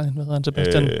fra Australien, hvad hedder han,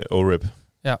 Sebastian? O-Rip.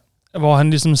 Ja, hvor han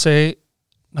ligesom sagde,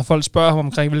 når folk spørger ham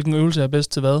omkring, hvilken øvelse er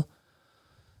bedst til hvad,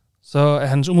 så er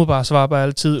hans umiddelbare svar bare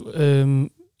altid,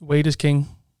 weight is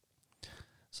king.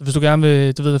 Så hvis du gerne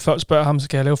vil, du ved, at folk spørger ham, så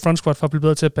kan jeg lave front squat for at blive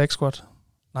bedre til at back squat?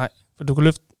 Nej, for du kan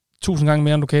løfte 1000 gange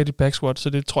mere, end du kan i dit back squat, så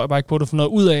det tror jeg bare ikke på, at du får noget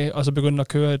ud af, og så begynde at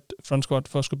køre et front squat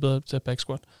for at skulle bedre til at back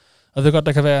squat. Og jeg ved godt,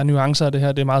 der kan være nuancer af det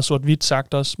her, det er meget sort-hvidt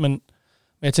sagt også, men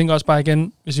jeg tænker også bare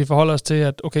igen, hvis vi forholder os til,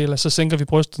 at okay, så sænker vi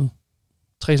brystet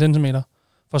 3 cm,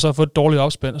 for så at få et dårligt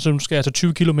opspænd, og så skal jeg tage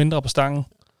 20 kilo mindre på stangen.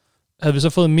 Havde vi så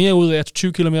fået mere ud af at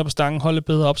 20 kilo mere på stangen, holde et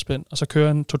bedre opspænd, og så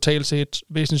køre en totalt set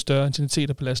væsentligt større intensitet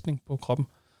og belastning på kroppen?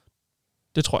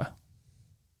 Det tror jeg.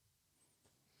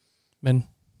 Men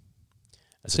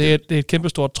altså det er et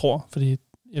kæmpestort tror, fordi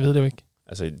jeg ved det jo ikke.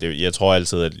 Altså jeg tror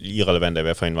altid, at irrelevant af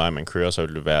hvad for en vej man kører, så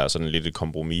vil det være sådan lidt et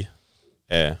kompromis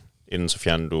af, enten så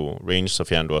fjerner du range, så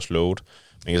fjerner du også load.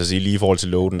 Man kan så sige, lige i forhold til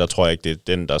loaden, der tror jeg ikke, det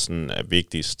er den, der sådan er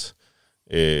vigtigst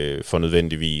for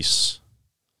nødvendigvis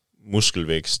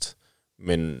muskelvækst,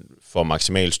 men for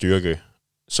maksimal styrke,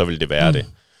 så vil det være det.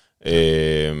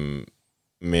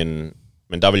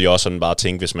 Men der vil jeg også sådan bare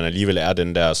tænke, hvis man alligevel er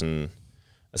den der sådan...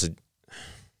 Altså,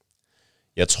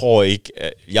 jeg tror ikke...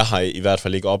 Jeg har i hvert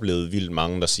fald ikke oplevet vildt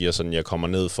mange, der siger sådan, jeg kommer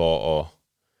ned for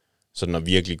at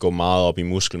virkelig gå meget op i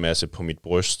muskelmasse på mit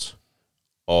bryst,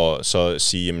 og så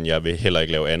sige, jamen, jeg vil heller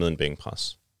ikke lave andet end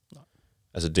bænkpres.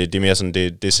 Altså, det er mere sådan,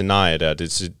 det scenarie der,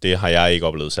 det har jeg ikke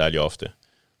oplevet særlig ofte.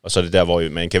 Og så er det der, hvor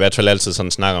man kan i hvert fald altid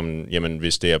sådan snakke om, jamen,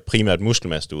 hvis det er primært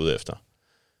muskelmasse, du er ude efter,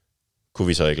 kunne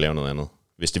vi så ikke lave noget andet?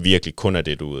 Hvis det virkelig kun er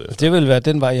det, du er ude efter. Det vil være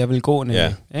den vej, jeg vil gå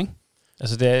nemlig. Ja. Ikke?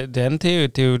 Altså det andet,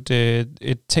 det er jo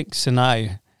et tænkt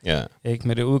scenarie. Ja. Ikke?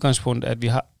 Med det udgangspunkt, at vi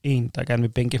har en, der gerne vil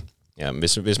bænke. Ja,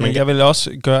 hvis man men jeg vil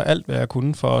også gøre alt, hvad jeg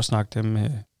kunne for at snakke dem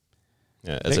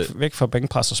væk fra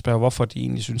bænkpres og spørge, hvorfor de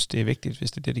egentlig synes, det er vigtigt,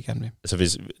 hvis det er det, de gerne vil. Altså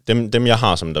hvis dem jeg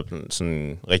har, som der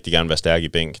sådan rigtig gerne vil være stærke i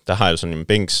bænk, der har jeg sådan en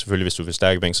bænk. Selvfølgelig, hvis du vil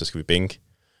stærke i bænk, så skal vi bænke.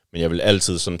 Men jeg vil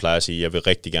altid sådan pleje at sige, jeg vil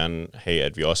rigtig gerne have,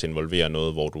 at vi også involverer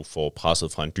noget, hvor du får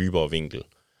presset fra en dybere vinkel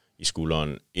i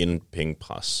skulderen end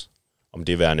bænkpres. Om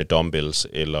det er værende dumbbells,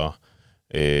 eller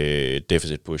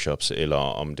deficit push-ups, eller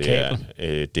om det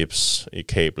er dips i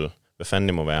kabel. Hvad fanden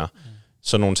det må være.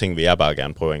 Så nogle ting vil jeg bare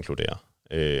gerne prøve at inkludere.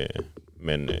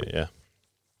 Ja.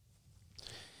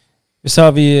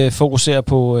 Så vi fokuserer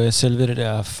på selve det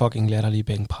der fucking latterlige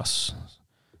bænkpres.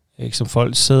 Ikke som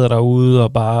folk sidder derude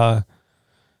og bare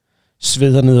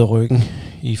sveder ned ad ryggen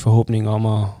i forhåbning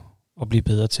om at blive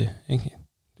bedre til. Ikke?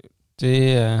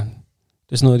 Det er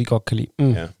sådan noget, de godt kan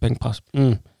lide. Bænkpres.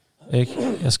 Ikke?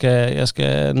 Jeg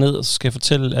skal ned og skal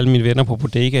fortælle alle mine venner på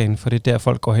bodegaen, for det er der,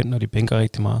 folk går hen, når de bænker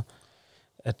rigtig meget.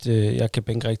 At jeg kan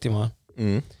bænke rigtig meget.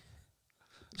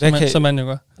 Som man jo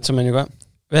gør. Som man jo gør.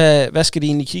 Hvad skal de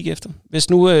egentlig kigge efter? Hvis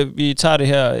nu vi tager det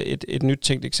her et nyt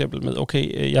tænkt eksempel med,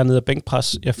 okay, jeg er nede af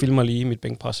bænkpres, jeg filmer lige mit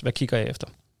bænkpres. Hvad kigger jeg efter?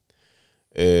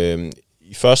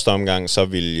 I første omgang, så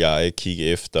vil jeg kigge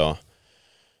efter...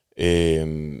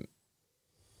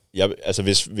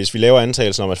 hvis vi laver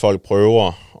antagelsen om, at folk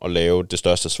prøver at lave det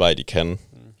største svej, de kan...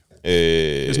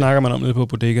 det snakker man om nede på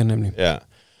bodega, nemlig. Ja.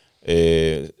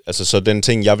 Så den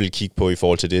ting, jeg vil kigge på i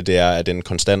forhold til det er, at den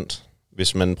konstant...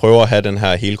 Hvis man prøver at have den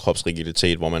her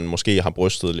helkropsrigiditet, hvor man måske har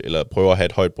brystet, eller prøver at have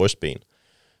et højt brystben,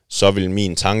 så vil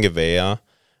min tanke være,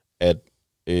 at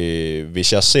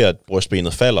hvis jeg ser, at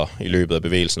brystbenet falder i løbet af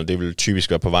bevægelsen, og det vil typisk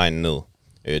være på vejen ned.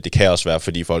 Det kan også være,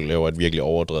 fordi folk laver et virkelig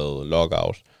overdrevet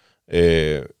lockout.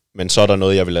 Men så er der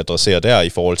noget, jeg vil adressere der i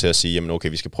forhold til at sige, jamen okay,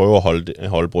 vi skal prøve at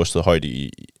holde brystet højt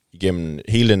igennem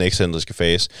hele den ekscentriske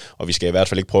fase, og vi skal i hvert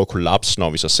fald ikke prøve at kollapse, når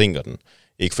vi så sænker den.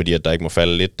 Ikke fordi, at der ikke må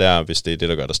falde lidt der, hvis det er det,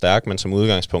 der gør dig stærk, men som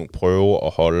udgangspunkt prøve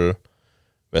at holde,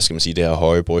 det her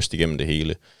høje bryst igennem det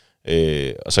hele.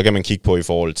 Og så kan man kigge på i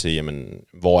forhold til, jamen,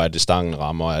 hvor er det stangen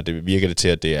rammer, virker det til,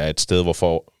 at det er et sted,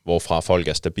 hvorfra folk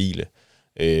er stabile.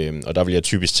 Og der vil jeg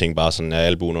typisk tænke bare sådan, at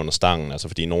albuen under stangen, altså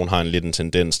fordi nogen har en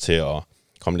tendens til at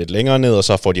komme lidt længere ned, og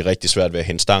så får de rigtig svært ved at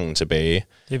hente stangen tilbage.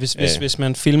 Det er, hvis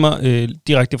man filmer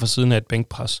direkte fra siden af et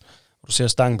bænkpres, og du ser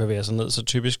stangen bevæge sig ned, så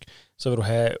typisk så vil du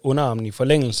have underarmen i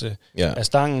forlængelse af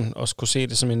stangen, og kunne se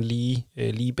det som en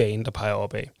lige bane, der peger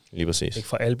opad. Lige præcis. Ikke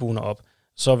fra albuen og op.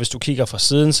 Så hvis du kigger fra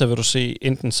siden, så vil du se,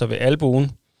 enten så vil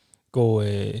albuen gå,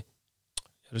 jeg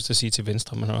har lyst til at sige til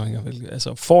venstre, men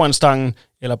altså foran stangen,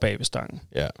 eller bag ved stangen.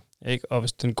 Ja. Ikke? Og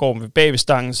hvis den går bag ved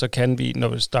stangen, så kan vi,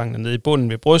 når stangen er nede i bunden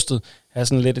ved brystet, have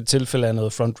sådan lidt et tilfælde af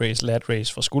noget front raise, lat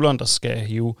raise fra skulderen, der skal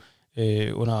hive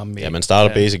underarmen med. Ja, man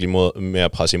starter basically med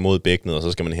at presse imod bækkenet, og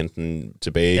så skal man hente den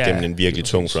tilbage gennem en virkelig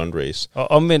tung front raise.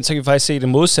 Og omvendt, så kan vi faktisk se det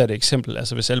modsatte eksempel.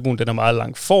 Altså hvis albuen den er meget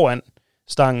langt foran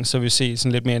stangen, så vil vi se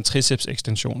sådan lidt mere en triceps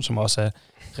ekstension, som også er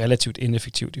relativt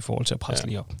ineffektivt i forhold til at presse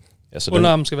lige op. Ja,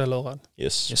 underarmen skal være lodret.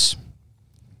 Yes.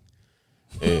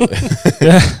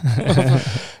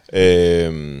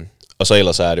 Og så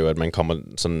ellers er det jo, at man kommer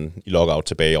sådan i lockout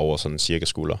tilbage over sådan cirka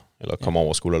skulder, eller kommer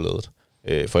over skulderledet.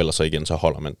 For ellers så igen, så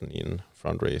holder man den i en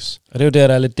front race. Og det er jo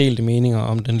der er lidt delte meninger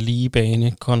om den lige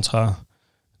bane kontra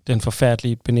den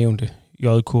forfærdeligt benævnte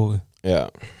J-kurve. Ja,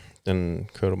 den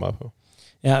kører du meget på.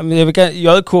 Ja, men jeg vil gerne,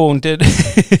 J-kurven,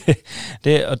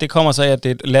 det kommer så af, at det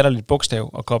er et latterligt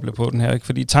bogstav at koble på den her, ikke?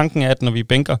 Fordi tanken er, at når vi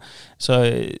bænker,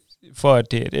 så for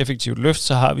at det er et effektivt løft,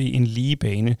 så har vi en lige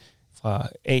bane fra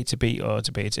A til B og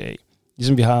tilbage til A.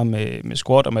 Ligesom vi har med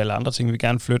squat og med alle andre ting, vi vil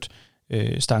gerne flytte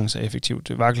stangen så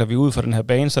effektivt. Vakler vi ud fra den her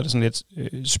bane, så er det sådan lidt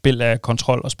spil af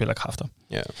kontrol og spil af kræfter.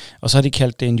 Ja. Og så har de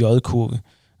kaldt det en J-kurve.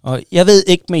 Og jeg ved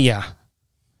ikke med jer,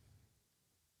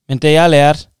 men da jeg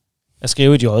lærte at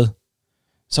skrive et J,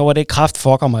 så var det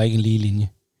kraftfucker mig ikke en lige linje.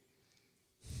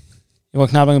 Det var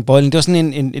knap nok en bøjling. Det var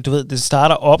sådan en, du ved, det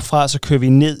starter op fra, så kører vi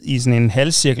ned i sådan en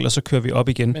halvcirkel, og så kører vi op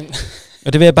igen.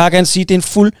 Og det vil jeg bare gerne sige, det er en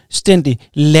fuldstændig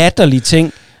latterlig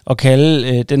ting at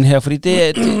kalde den her, fordi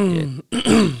det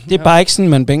er bare ikke sådan,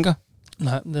 man bænker.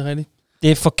 Nej, det er rigtigt. Det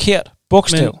er et forkert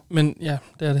bogstav. Men ja,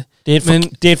 det er det.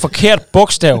 Det er et forkert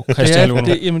bogstav, Christian Lund.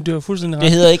 Jamen, det var fuldstændig ret.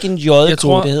 Det hedder ikke en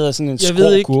J-kurve, det hedder sådan en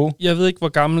skråkurve. Jeg ved ikke, hvor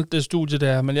gammelt det studie det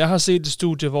er, men jeg har set et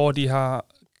studie, hvor de har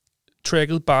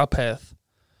tracket bar path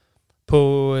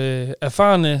på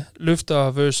erfarne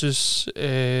løfter versus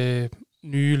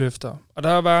nye løfter.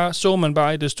 Og så man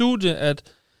bare i det studie, at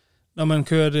når man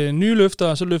kørte nye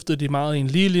løfter, så løftede de meget i en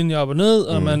lige linje op og ned,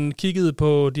 og man kiggede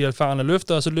på de erfarne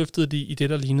løfter, og så løftede de i det,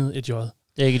 der lignede et J.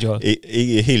 Det er ikke et J.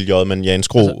 Ikke helt J, men ja, en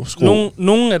skro.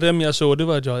 Nogle af dem, jeg så, det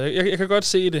var et J. Jeg kan godt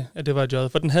se det, at det var et J,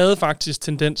 for den havde faktisk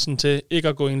tendensen til ikke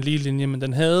at gå i en lige linje, men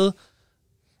den havde...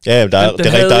 Ja, der er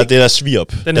det der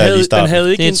svirp, der lige starten.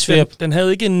 Den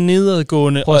havde ikke en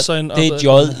nedadgående, og så en... Det er et J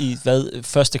i hvad?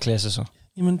 Første klasse så?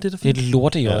 Jamen, det er et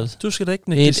lorte J. Ja. Du skal da ikke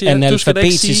negligere. Det er et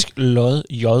analfabetisk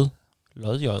J.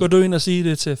 Går du ind og sige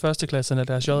det til førsteklasserne, at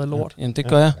deres J er lort? Jamen, det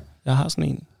gør jeg. Jeg har sådan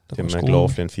en. Det er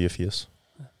McLaughlin 84.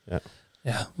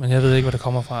 Ja, men jeg ved ikke, hvor det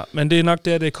kommer fra. Men det er nok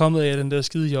der, det er kommet af, den der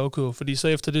skide J-kurve. Fordi så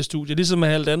efter det studie, ligesom med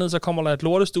alt andet, så kommer der et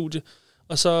lortestudie,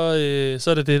 og så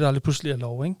er det det, der lige pludselig er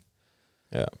lov, ikke?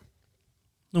 Ja.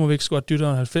 Nu må vi ikke squat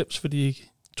dytter 90, fordi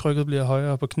trykket bliver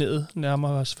højere på knæet,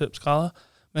 nærmere 90 grader.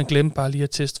 Man glemte bare lige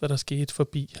at teste, hvad der skete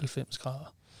forbi 90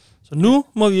 grader. Så nu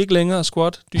må vi ikke længere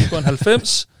squat dybere end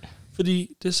 90, fordi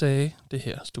det sagde det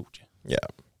her studie. Ja.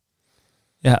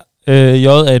 Ja, J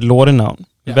er et lortenavn.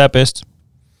 Ja. Hvad er bedst?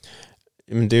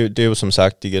 Jamen det er jo som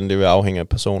sagt igen, det vil afhænge af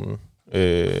personen.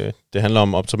 Det handler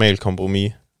om optimal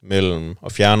kompromis mellem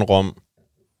at fjerne rom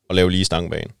og lave lige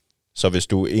stangbane. Så hvis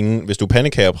du er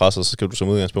pandekagerpresser, så skal du som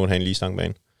udgangspunkt have en lige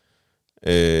stangbane.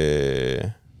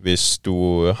 Hvis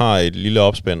du har et lille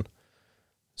opspænd,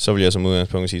 så vil jeg som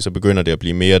udgangspunkt sige, så begynder det at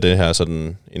blive mere det her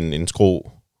sådan en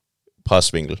skrå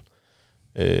presvinkel.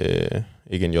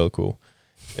 Ikke en JK.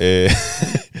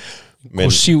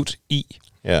 Kursivt i.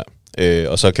 Ja,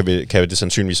 og så kan det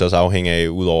sandsynligvis også afhænge af,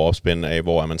 ud over opspænd, af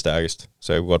hvor er man stærkest.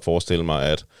 Så jeg kunne godt forestille mig,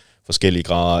 at forskellige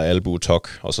grader af albu, tok,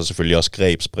 og så selvfølgelig også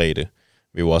grebsbredde,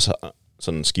 vil jo også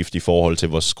sådan skifte i forhold til,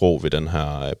 hvor skrå vil den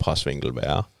her presvinkel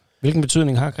være. Hvilken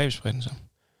betydning har grebsbredden så?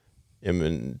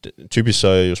 Jamen, typisk så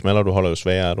jo smallere du holder, jo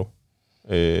svagere er du.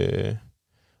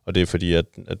 Og det er fordi, at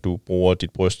du bruger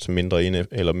dit bryst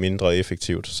mindre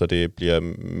effektivt, så det bliver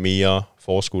mere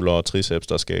forskulder og triceps,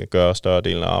 der skal gøre større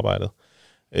delen af arbejdet.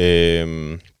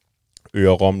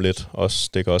 Øger rom lidt,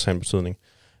 det kan også have en betydning.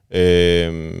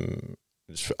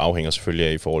 Afhænger selvfølgelig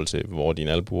af i forhold til, hvor din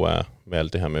albu er, med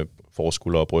alt det her med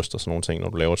forskulder og bryst og sådan nogle ting, når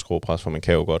du laver et skråpres, for man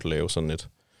kan jo godt lave sådan et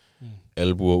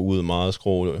albuer ud, meget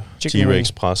skrå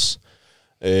T-Rex-pres.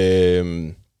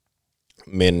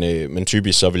 Men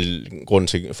typisk så vil grunden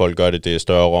til, at folk gør det, det er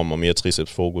større rom og mere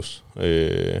triceps-fokus,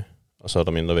 og så er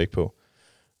der mindre vægt på.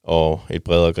 Og et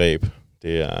bredere greb,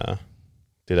 det er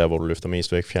der, hvor du løfter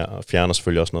mest vægt, fjerner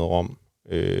selvfølgelig også noget rom.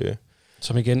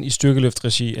 Som igen i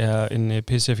styrkeløftregi er en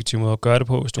pisse-effektiv måde at gøre det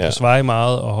på. Hvis du kan sveje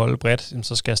meget og holde bredt,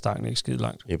 så skal stangen ikke skide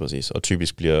langt. Ja, præcis. Og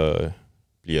typisk bliver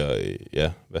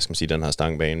den her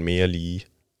stangbane mere lige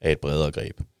af et bredere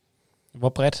greb. Hvor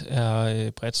bredt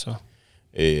er bredt så?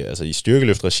 Altså i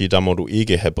styrkeløftregi, der må du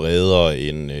ikke have bredere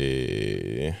end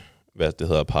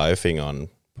pegefingeren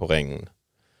på ringen.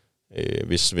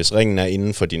 Hvis ringen er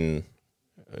inden for din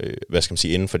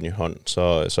inden for din hånd,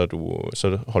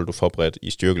 så holder du for bredt i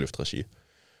styrkeløftregi.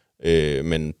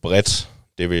 Men bredt,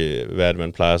 det vil være, at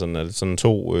man plejer sådan, at sådan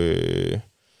 2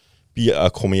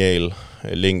 biakromial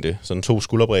længde, sådan 2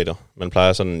 skulderbredder. Man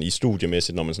plejer sådan i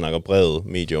studiemæssigt, når man snakker bred,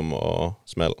 medium og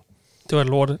smal. Det var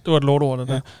et lortord, det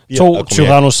der. Ja. 2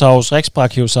 Tyrannosaurus Rex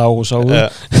Brachiosaurus herude.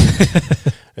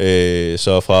 Ja.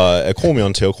 Så fra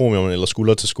akromion til akromion, eller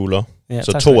skulder til skulder. Ja,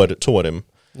 så to af dem.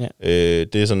 Ja.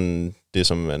 Det er sådan det,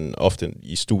 som man ofte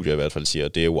i studier i hvert fald siger,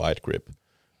 det er wide grip.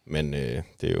 Men det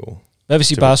er jo... Hvad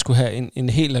hvis I bare skulle have en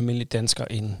helt almindelig dansker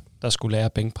inden, der skulle lære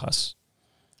bænkpres?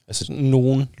 Altså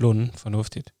nogenlunde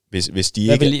fornuftigt. Hvis de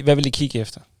ikke... Hvad vil I kigge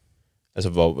efter? Altså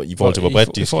i forhold til hvor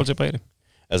bredt de... I forhold til bredde.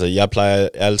 Altså jeg plejer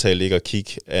ærligt talt ikke at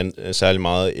kigge særlig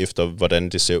meget efter, hvordan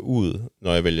det ser ud,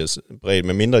 når jeg vælger bredt.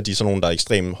 Men mindre de er sådan nogle, der er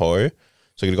ekstremt høje,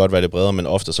 så kan det godt være lidt bredere, men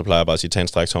ofte så plejer jeg bare at sige, tag en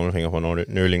stræk tommelfinger på, når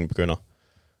nølingen begynder.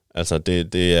 Altså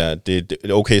det er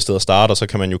et okay sted at starte, og så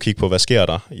kan man jo kigge på, hvad sker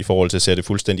der i forhold til at se det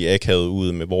fuldstændig akavet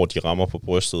ud med, hvor de rammer på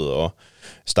brystet og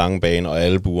stangebane og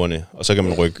albuerne. Og så kan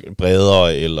man rykke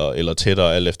bredere eller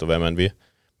tættere, alt efter hvad man vil.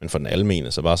 Men for den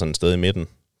almene, så bare sådan et sted i midten,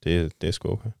 det er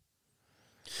sgu okay.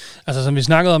 Altså som vi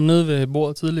snakkede om nede ved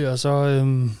bordet tidligere, så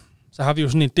har vi jo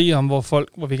sådan en idé om,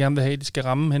 hvor vi gerne vil have, at de skal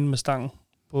ramme hen med stangen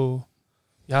på...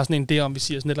 Jeg har sådan en idé om, vi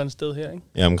siger sådan et eller andet sted her, ikke?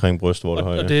 Ja, omkring bryst, hvor det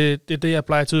højere. Og det er det, jeg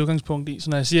plejer til udgangspunkt i. Så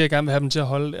når jeg siger, at jeg gerne vil have dem til at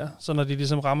holde der, så når de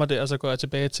ligesom rammer der, så går jeg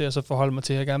tilbage til, og så forholder mig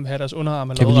til, at jeg gerne vil have deres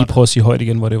underarm. Kan vi lige prøve at sige højt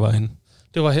igen, hvor det var henne?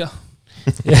 Det var her.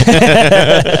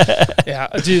 Ja,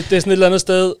 og det er sådan et eller andet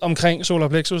sted omkring solar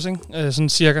plexus, ikke? Sådan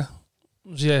cirka.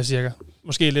 Nu siger jeg cirka.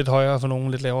 Måske lidt højere for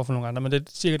nogen, lidt lavere for nogle andre, men det er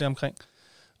cirka det omkring.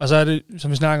 Og så er det,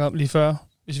 som vi snakker om lige før,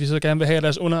 hvis vi så gerne vil have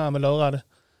deres underarm med lodrette,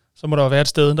 så må der jo være et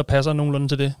sted, der passer nogenlunde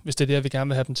til det, hvis det er det, vi gerne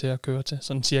vil have dem til at køre til,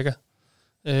 sådan cirka.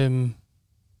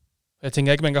 Jeg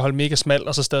tænker ikke, man kan holde mega smalt,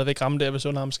 og så stadigvæk ramme der, hvis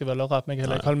underarmen skal være lodret. Man kan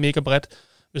heller ikke holde mega bredt,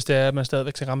 hvis det er, at man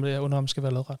stadigvæk skal ramme der, underarmen skal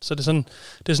være lodret. Så det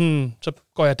er sådan, så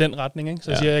går jeg den retning, ikke?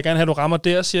 Så jeg siger, jeg gerne have, at du rammer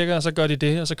der cirka, og så gør de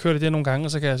det, og så kører de det nogle gange,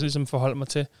 og så kan jeg så ligesom forholde mig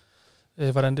til,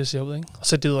 hvordan det ser ud, ikke? Og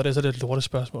så det ud af det, så er det et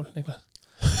lortespørgsmål, ikke?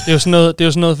 Det er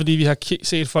jo sådan noget, fordi vi har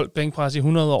set folk bænkpresse i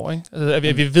 100 år, ikke? Altså,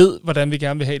 at vi ved, hvordan vi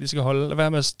gerne vil have, at de skal holde. Lad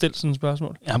være med at stille sådan et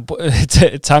spørgsmål. Ja,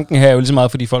 tanken her er jo lige så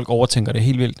meget, fordi folk overtænker det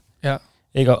helt vildt. Ja.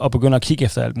 Ikke? Og begynder at kigge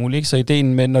efter alt muligt, ikke? Så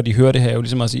ideen med, når de hører det her, er jo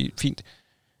ligesom at sige, fint,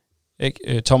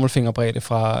 ikke? Tommelfingerbredde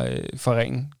fra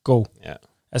ringen, go. Ja.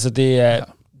 Altså det er... Ja.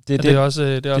 Det er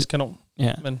også kanon.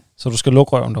 Ja. Men, så du skal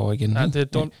lukke røven derovre igen. Nej, det er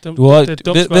dumt. Det er et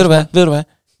dumt spørgsmål. Ved du hvad?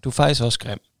 Du er faktisk også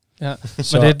grim. Ja,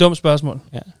 så, men det er et dumt spørgsmål.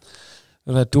 Ja.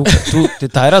 Det er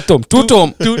dig, der er dum. Du er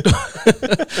dum.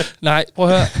 Nej, prøv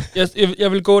at høre.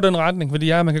 Jeg vil gå den retning, fordi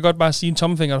man kan godt bare sige en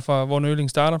tommelfinger fra, hvor nølingen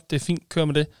starter. Det er fint, kør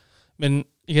med det. Men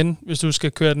igen, hvis du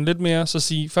skal køre den lidt mere, så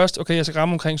sig først, okay, jeg skal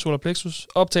ramme omkring solar plexus,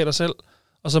 optag dig selv,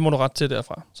 og så må du ret til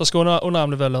derfra. Så skal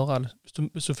underarmene være lodrette,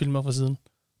 hvis du filmer fra siden.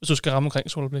 Hvis du skal ramme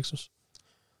omkring solar plexus.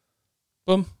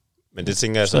 Bum. Men det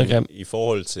tænker jeg sådan, i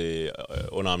forhold til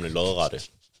underarmene lodrette,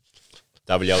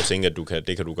 Der vil jeg jo tænke, at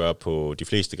det kan du gøre på de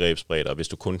fleste grebsbredder, hvis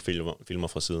du kun filmer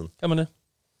fra siden. Kan man det?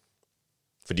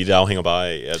 Fordi det afhænger bare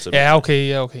af... Altså, Ja, okay.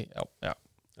 Ja.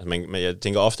 Altså, men jeg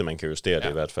tænker ofte, man kan justere det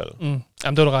i hvert fald. Jamen,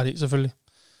 det er du ret i, selvfølgelig.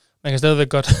 Man kan stadigvæk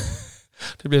godt...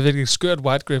 det bliver virkelig skørt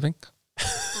wide grip, ikke?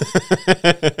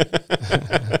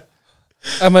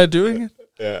 Am I doing it?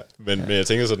 Ja, men jeg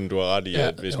tænker sådan, du har ret i,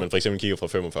 at hvis man for eksempel kigger fra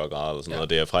 45 grader, eller sådan noget, og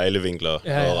det er fra alle vinkler,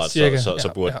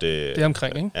 så burde det... Det er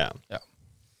omkring, ikke? Ja.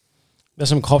 Hvad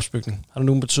som kropsbygning? Har det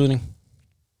nogen betydning?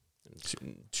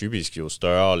 Typisk jo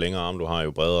større og længere arm du har,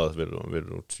 jo bredere vil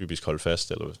du typisk holde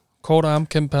fast. Eller... Kort arm,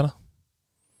 kæmpe patter.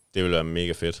 Det ville være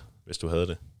mega fedt, hvis du havde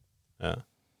det. Ja.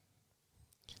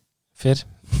 Fedt.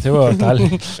 Det var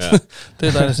dejligt. Ja. Det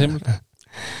er dejligt simpelt.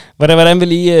 Hvordan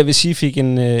vil I, hvis I fik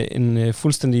en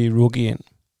fuldstændig rookie ind?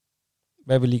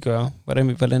 Hvad vil I gøre? Hvordan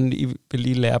vil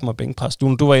I lære dem at bænkpresse?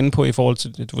 Du var inde på i forhold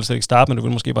til, du vil slet ikke starte, men du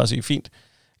vil måske bare sige, fint.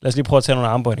 Lad os lige prøve at tage nogle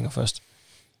armbøjninger først.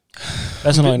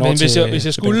 Hvad så, når I når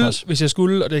hvis jeg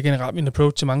skulle, og det er generelt min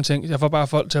approach til mange ting, jeg får bare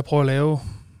folk til at prøve at lave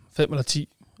 5 eller 10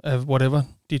 af whatever,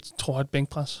 de tror er et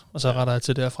bænkpres, og så retter jeg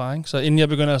til derfra, ikke? Så inden jeg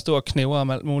begynder at stå og knæve om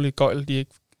alt muligt gøjl, de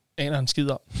ikke aner en skid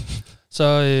om,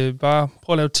 så bare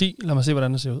prøv at lave 10, lad mig se,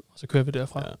 hvordan det ser ud, og så kører vi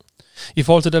derfra. Ja. I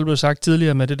forhold til det, der blev sagt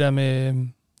tidligere med det der med,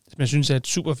 som jeg synes er et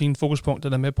super fint fokuspunkt,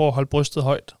 det der med at prøve at holde brystet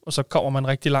højt, og så kommer man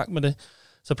rigtig langt med det,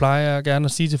 så plejer jeg gerne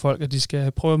at sige til folk, at de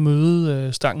skal prøve at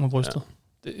møde stangen med brystet. Ja.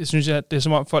 Det synes jeg, det er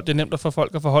som om det er nemt for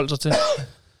folk at forholde sig til.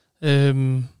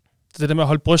 Det der med at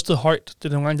holde brystet højt, det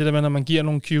er nogle gange det der med, når man giver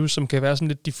nogle cues, som kan være sådan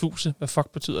lidt diffuse. Hvad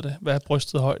fuck betyder det? Hvad er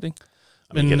brystet højt, ikke?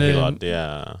 Men det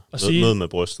er mød med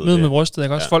brystet. Mød med brystet,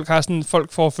 ikke også? Ja.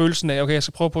 Folk får følelsen af, okay, jeg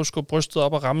skal prøve på at skubbe brystet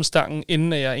op og ramme stangen,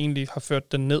 inden jeg egentlig har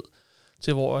ført den ned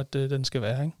til, hvor den skal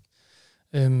være,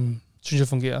 ikke? Synes jeg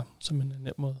fungerer som en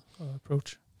nem måde at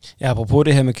approach. Ja, apropos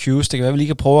det her med cues, det kan være, at vi lige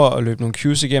kan prøve at løbe nogle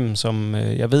cues igennem, som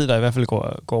jeg ved, der i hvert fald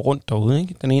går rundt derude,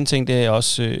 ikke? Den ene ting, det er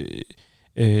også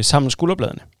samle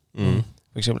skulderbladene.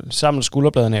 For eksempel, samle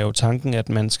skulderbladene er jo tanken, at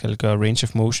man skal gøre range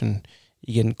of motion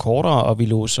igen kortere, og vi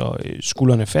låser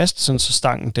skuldrene fast, sådan så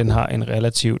stangen den har en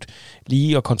relativt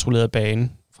lige og kontrolleret bane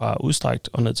fra udstrækt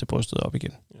og ned til brystet op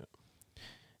igen.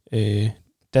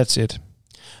 That's it.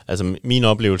 Altså min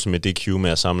oplevelse med det cue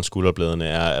med at samle skulderbladene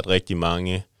er, at rigtig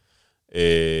mange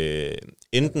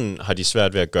enten har de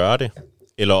svært ved at gøre det,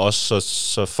 eller også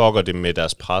så fucker det med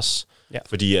deres pres,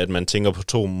 fordi at man tænker på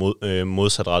 2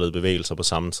 modsatrettede bevægelser på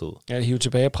samme tid. Ja, hive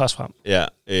tilbage og pres frem. Ja,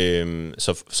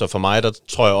 så for mig, der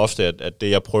tror jeg ofte, at det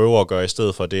jeg prøver at gøre i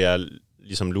stedet for, det er,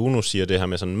 ligesom Luno siger, det her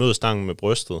med sådan mød stangen med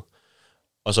brystet,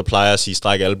 og så plejer jeg at sige,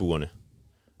 stræk albuerne.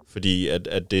 Fordi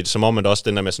at det er som om, at også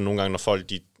den der med sådan nogle gange, når folk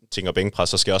de tænker bænkpres,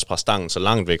 så skal jeg også presse stangen så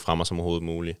langt væk fra mig som overhovedet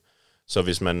muligt. Så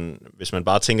hvis man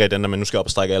bare tænker i den der, men nu skal jeg op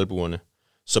og strække albuerne,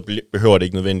 så behøver det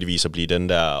ikke nødvendigvis at blive den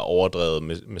der overdrevet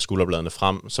med skulderbladene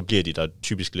frem, så bliver de der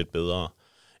typisk lidt bedre.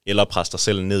 Eller presse dig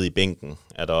selv ned i bænken,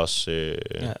 er der også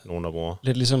nogen, der bruger.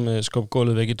 Lidt ligesom skub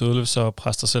gulvet væk i dødløft, så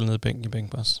presse dig selv ned i bænken i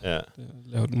bænkpres. Ja.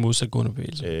 Lav den modsatgående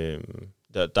bevægelse.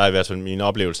 Der er i hvert fald min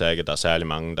oplevelse af, at der er særlig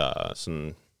mange, der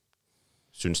sådan,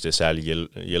 synes, det er særlig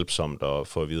hjælpsomt at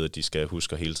få at vide, at de skal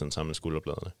huske at hele tiden samle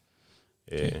skulderbladene.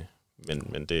 Okay.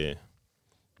 Men det...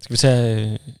 Skal vi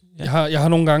tage... Jeg har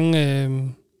nogle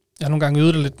gange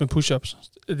øvet det lidt med push-ups.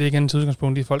 Det er ikke et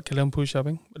udgangspunkt, at folk kan lave en push-up,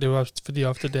 ikke? Og det er jo også, fordi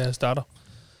ofte det er starter.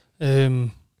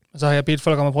 Så har jeg bedt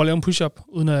folk om at prøve at lave en push-up,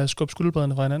 uden at skubbe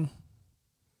skulderbladene fra hinanden.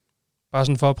 Bare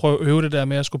sådan for at prøve at øve det der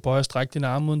med at skulle bøje og strække dine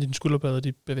arme, uden dine skulderblade,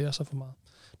 de bevæger sig for meget.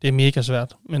 Det er mega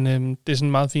svært, men det er sådan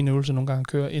en meget fin øvelse, nogle gange at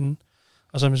køre inden.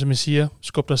 Og som jeg siger,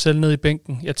 skub dig selv ned i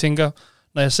bænken. Jeg tænker,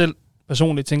 når jeg selv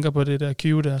personligt tænker på det der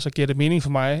cue der, så giver det mening for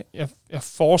mig. Jeg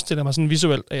forestiller mig sådan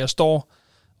visuelt, at jeg står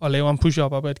og laver en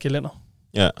push-up op ad et gelænder.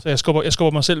 Ja. Så jeg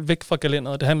skubber mig selv væk fra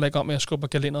gelænderet. Det handler ikke om, at jeg skubber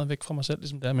gelænderet væk fra mig selv,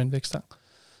 ligesom det er med en vægtstang.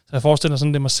 Så jeg forestiller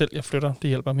sådan, det er mig selv, jeg flytter. Det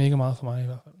hjælper mega meget for mig i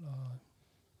hvert fald. Og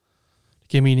det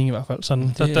giver mening i hvert fald.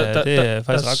 Sådan, det er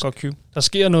faktisk ret godt cue. Der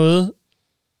sker noget,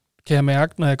 kan jeg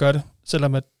mærke, når jeg gør det.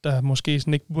 Selvom at der måske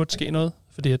sådan ikke burde ske noget.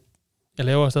 Fordi at jeg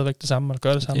laver stadigvæk det samme, og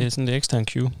gør det samme. Det er sådan et ekstern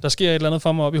cue. Der sker et eller andet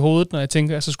for mig op i hovedet, når jeg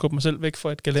tænker, at jeg så skubber mig selv væk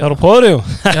fra et gelænder. Så har du prøvet det jo?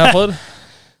 Jeg har prøvet det.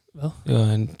 Hvad? Det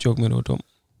var en joke med noget dum.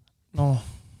 Nå.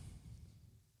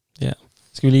 Ja.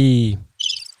 Skal vi lige...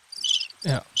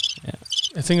 Ja.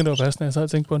 Jeg tænker, det var passende, jeg så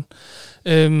havde tænkt på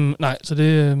den. Nej, så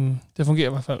det fungerer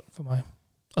i hvert fald for mig.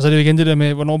 Og så er det jo igen det der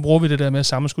med, hvornår bruger vi det der med at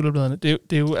samle skulderbladene.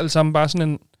 Det er jo alt sammen bare sådan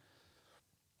en...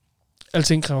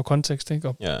 Alting kræver kontekst, ikke?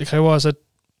 Og det kræver også,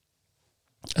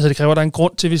 at det kræver, at der er en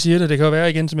grund til, at vi siger det. Det kan jo være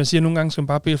igen, som jeg siger, nogle gange skal man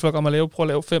bare bede folk om at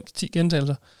prøve at lave 5-10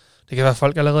 gentagelser. Det kan være, at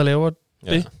folk allerede laver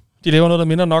det. De laver noget, der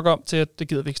minder nok om til, at det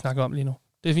gider vi ikke snakke om lige nu.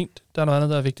 Det er fint. Der er noget andet,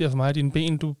 der er vigtigere for mig. Dine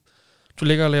ben, du du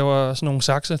ligger og laver sådan nogle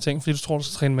sakse-ting, fordi du tror, du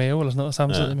skal træne mave eller sådan noget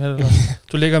samtidig med det. Eller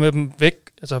du ligger med dem væk,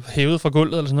 altså hævet fra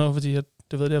gulvet eller sådan noget, fordi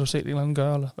det ved jeg, du set en eller anden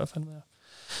gøre, eller hvad fanden det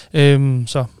er.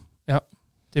 Så ja,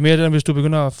 det er mere det, hvis du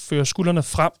begynder at føre skuldrene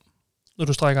frem, når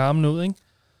du strækker armen ud, ikke?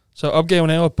 Så opgaven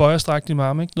er jo at bøje og strække din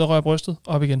arme, ikke? Nedrøre brystet,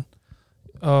 op igen.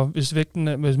 Og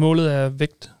hvis målet er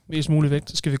vægt, mest mulig vægt,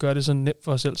 så skal vi gøre det så nemt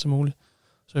for os selv som muligt.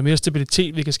 Så jo mere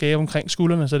stabilitet vi kan skabe omkring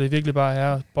skuldrene, så det virkelig bare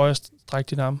er at bøje og strække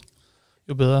din arme,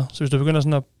 jo bedre. Så hvis du begynder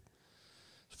sådan at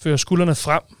føre skuldrene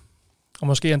frem, og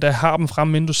måske endda har dem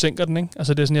frem, inden du sænker den, ikke?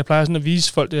 Altså det er sådan, jeg plejer sådan at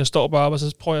vise folk, at jeg står bare op, og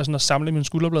så prøver jeg sådan at samle mine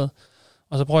skulderblad,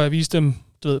 og så prøver jeg at vise dem,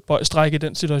 strække i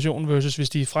den situation, versus hvis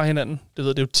de er fra hinanden.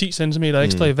 Det er jo 10 cm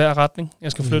ekstra i hver retning.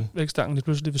 Jeg skal flytte vægtstangen lige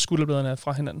pludselig, hvis skulderbladene er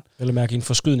fra hinanden. Eller mærke en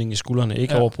forskydning i skuldrene,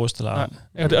 ikke over bryst eller arm.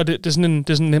 Ja, og det er sådan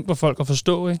nemt for folk at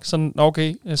forstå, ikke? Sådan,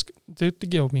 okay, det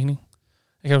giver jo mening.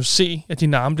 Jeg kan jo se, at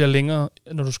dine arme bliver længere,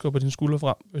 når du skubber dine skuldre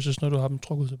frem, versus når du har dem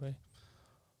trukket tilbage.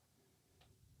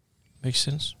 Makes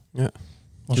sense. Ja.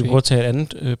 Du kan godt tage et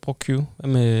andet brugt cue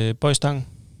med bøjstangen.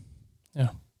 Ja.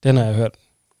 Den har jeg hørt.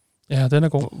 Ja, den er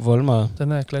god. Voldemart.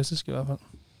 Den er klassisk i hvert fald.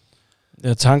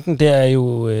 Ja, tanken der er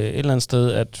jo et eller andet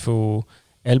sted at få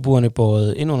albuerne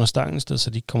båret ind under stangen, sted, så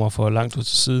de kommer for langt ud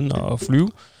til siden og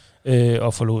flyve,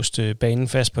 og få låst banen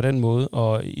fast på den måde.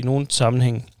 Og i nogle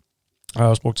sammenhæng har jeg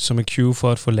også brugt det som en cue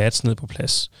for at få lats ned på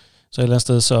plads. Så et eller andet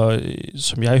sted, så,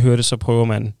 som jeg hørte, så prøver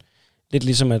man lidt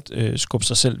ligesom at skubbe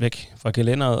sig selv væk fra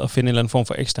gelænderet og finde en eller anden form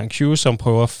for ekstern cue, som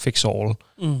prøver at fix all.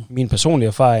 Min personlige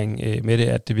erfaring med det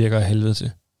er, at det virker af helvede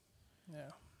til.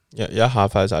 Ja, jeg har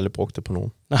faktisk aldrig brugt det på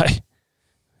nogen. Nej.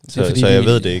 Så jeg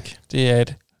ved det ikke. Det er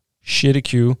et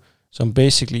shitty cue, som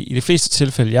basically, i de fleste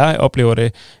tilfælde, jeg oplever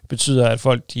det, betyder, at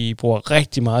folk de bruger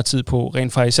rigtig meget tid på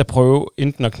rent faktisk at prøve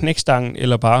enten at knække stangen,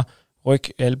 eller bare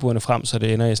rykke albuerne frem, så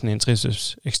det ender i sådan en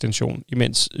triceps ekstension,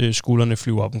 imens skuldrene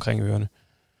flyver op omkring ørerne.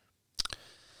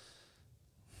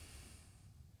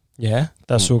 Ja,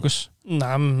 der er sukkes.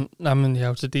 Nej, men jeg er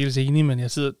jo til dels enig, men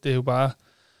det er jo bare,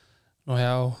 nu har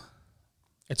jeg jo,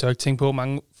 jeg tør ikke tænke på, hvor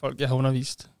mange folk jeg har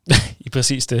undervist. I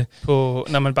præcis det.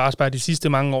 Når man bare sparer de sidste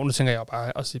mange år, nu tænker jeg jo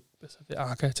bare også ved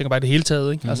Arca. Jeg tænker bare det hele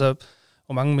taget, ikke? Altså,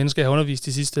 hvor mange mennesker jeg har undervist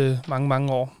de sidste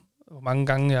mange år. Hvor mange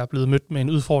gange jeg er blevet mødt med en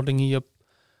udfordring i at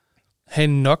have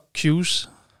nok cues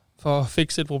for at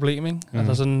fikse et problem, ikke?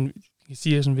 Altså sådan, jeg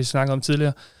siger, som vi snakkede om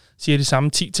tidligere, siger de samme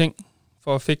 10 ting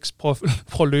for at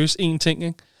prøve at løse én ting,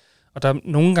 ikke? Og der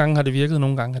nogle gange har det virket,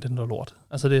 nogle gange er det noget lort.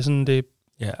 Altså det er sådan,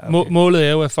 målet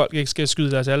er jo, at folk ikke skal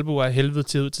skyde deres albuer af helvede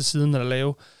til ud til siden, eller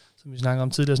lave, som vi snakker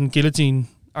om tidligere, sådan en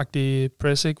guillotine-agtig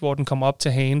press, ikke? Hvor den kommer op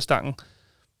til hagenstangen.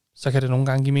 Så kan det nogle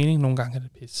gange give mening, nogle gange er det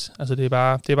pis. Altså det er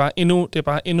bare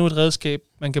endnu et redskab,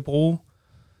 man kan bruge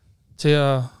til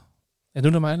at... Ja, nu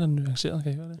er det mig, der er nuanceret,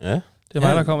 kan I høre det? Ja. Det er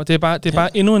mig, der kommer. Det er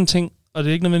bare endnu en ting, og det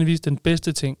er ikke nødvendigvis den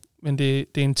bedste ting, men det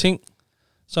er en ting,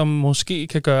 som måske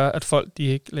kan gøre, at folk de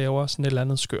ikke laver sådan et eller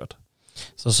andet skørt.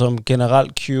 Så som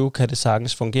generelt cue kan det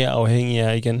sagtens fungere afhængig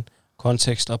af, igen,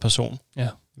 kontekst og person,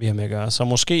 vi har med at gøre. Så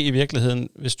måske i virkeligheden,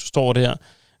 hvis du står der,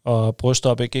 og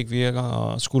brystop ikke virker,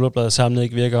 og skulderbladet samlet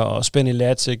ikke virker, og spænd i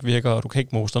lats ikke virker, og du kan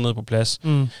ikke mose dig ned på plads.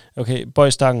 Okay, bøj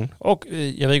stangen.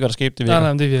 Okay, jeg ved ikke, hvad der skete, det virker.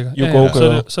 Nej, det virker. You go,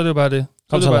 girl. Så er det jo bare det.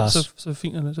 Kom så, Lars. Så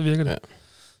fint er det, så virker det. Ja.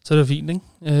 Så er det jo fint, ikke?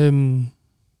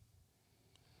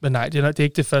 Men nej, det er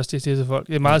ikke det første, jeg siger til folk.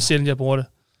 Det er meget sjældent, jeg bruger det.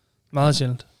 Meget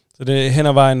sjældent. Så det er hen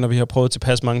ad vejen, når vi har prøvet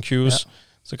tilpas mange cues,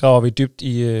 så graver vi dybt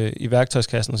i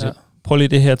værktøjskassen og siger, prøv lige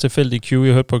det her tilfældige cue,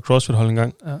 jeg hørte på et CrossFit-hold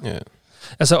engang. Ja.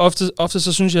 Altså ofte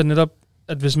så synes jeg netop,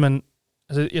 at hvis man...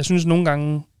 Altså jeg synes nogle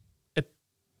gange, at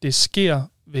det sker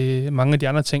ved mange af de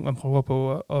andre ting, man prøver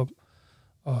på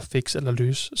at fikse eller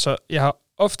løse. Så jeg har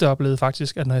ofte oplevet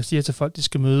faktisk, at når jeg siger til folk, de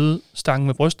skal møde stangen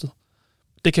med brystet,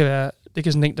 det kan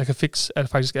sådan en, der kan fikse, at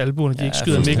faktisk albuerne, de ikke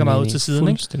skyder mega meget ud til siden.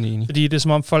 Ikke? Fordi det er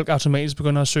som om folk automatisk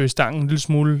begynder at søge stangen en lille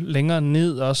smule længere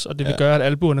ned også, og det vil gøre, at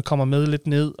albuerne kommer med lidt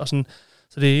ned. Og sådan.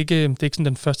 Så det er ikke sådan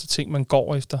den første ting, man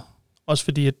går efter. Også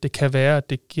fordi, at det kan være, at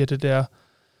det giver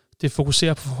det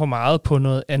fokuserer for meget på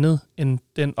noget andet, end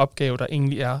den opgave, der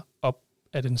egentlig er op,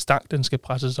 at en stang, den skal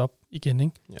presses op igen.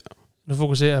 Ikke? Ja. Nu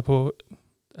fokuserer jeg på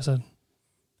en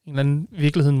eller anden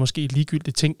virkeligheden måske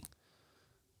ligegyldig ting,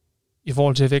 i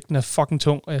forhold til, at vægten er fucking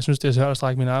tung, og jeg synes, det er svært at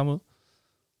strække mine arme ud.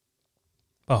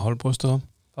 Bare hold brystet op.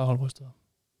 Ja.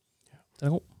 Den er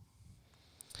god.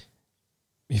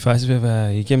 Vi er faktisk ved at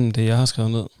være igennem det, jeg har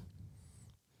skrevet ned.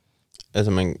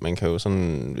 Altså, man kan jo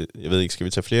sådan... Jeg ved ikke, skal vi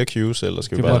tage flere cues, eller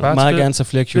skal vi bare... bare meget gerne tage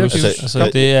flere cues. Altså,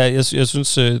 det er, jeg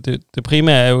synes, det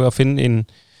primære er jo at finde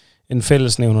en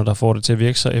fællesnævner, der får det til at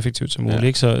virke så effektivt som muligt.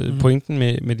 Ikke? Så pointen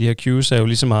med de her cues er jo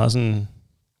lige så meget sådan...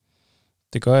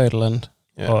 Det gør et eller andet.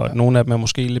 Ja, og nogle af dem er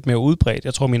måske lidt mere udbredt.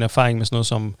 Jeg tror, min erfaring med sådan noget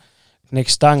som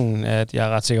knække stangen, at jeg er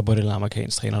ret sikker på, at det er en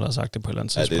amerikansk træner, der har sagt det på et eller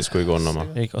andet tidspunkt. Ja, det skulle ikke undre mig.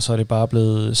 Ikke? Og så er det bare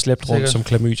blevet slæbt rundt som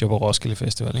klamydia på Roskilde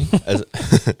Festival, ikke?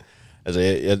 Altså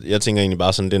jeg tænker egentlig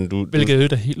bare sådan, den du...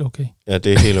 Hvilket er helt okay. Ja,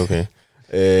 det er helt okay.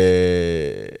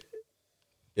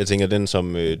 Jeg tænker, den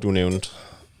som du nævnte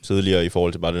tidligere i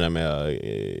forhold til bare det der med at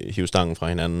hive stangen fra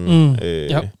hinanden,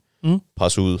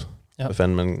 presse ud, hvad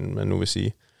fanden man nu vil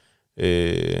sige.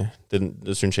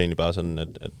 Det synes jeg egentlig bare sådan,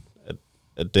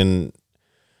 at den...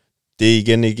 Det er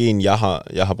igen ikke en, jeg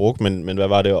har brugt, men hvad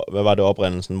var det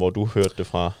oprindelsen, hvor du hørte det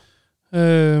fra?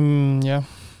 Jeg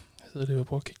hedder det, jeg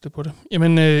prøver at kigge lidt på det.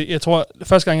 Jamen, jeg tror,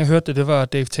 første gang jeg hørte det var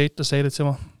Dave Tate, der sagde det til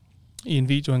mig i en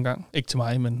video engang. Ikke til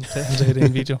mig, men han sagde det i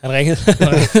en video. Han ringede.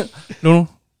 Lunu,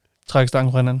 træk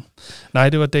stangen fra hinanden. Nej,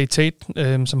 det var Dave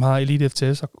Tate, som har Elite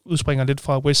FTS og udspringer lidt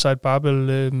fra Westside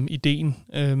Barbell-ideen.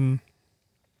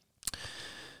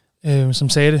 Som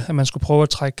sagde det, at man skulle prøve at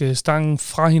trække stangen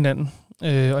fra hinanden.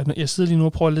 Og jeg sidder lige nu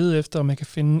og prøver at lede efter, om jeg kan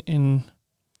finde en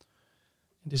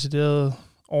decideret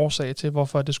årsag til,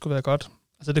 hvorfor det skulle være godt.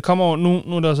 Altså det kommer jo,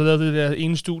 nu er der så lavet det der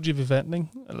ene studie, vi fandt, ikke?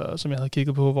 Eller som jeg havde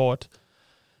kigget på, hvor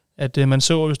at man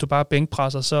så, hvis du bare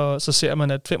bænkpresser, så ser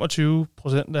man, at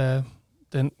 25% af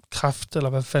den kraft, eller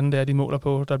hvad fanden det er, de måler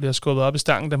på, der bliver skubbet op i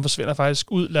stangen, den forsvinder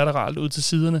faktisk ud lateralt, ud til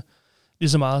siderne, lige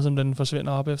så meget, som den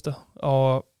forsvinder op efter.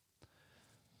 Og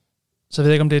så ved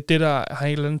jeg ikke, om det er det, der har på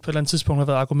et eller andet tidspunkt har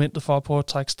været argumentet for at prøve at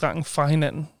trække stangen fra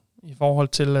hinanden, i forhold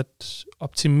til at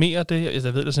optimere det.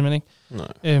 Jeg ved det simpelthen ikke.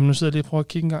 Nej. Nu sidder jeg lige og prøver at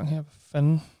kigge en gang her. Hvad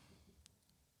fanden?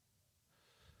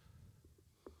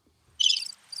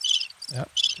 Ja,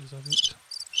 det er så vildt.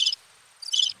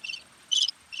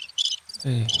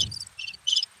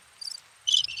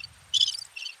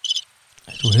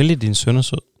 Du er heldig, din søn er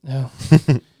sød. Ja,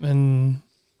 men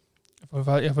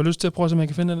jeg får lyst til at prøve, om jeg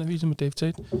kan finde den video med Dave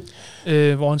Tate,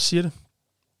 hvor han siger det.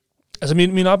 Altså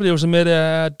min oplevelse med det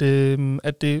er,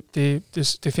 at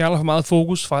det fjerner for meget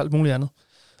fokus fra alt muligt andet.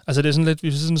 Altså det er sådan lidt,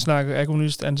 vi sådan snakker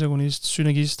agonist, antagonist,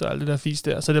 synergist og alt det der fisk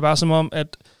der. Så det er bare som om,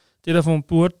 at det der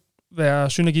burde være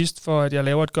synergist for, at jeg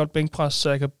laver et godt bænkpres, så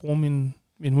jeg kan bruge mine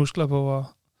muskler på, og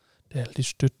det er alle de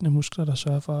støttende muskler, der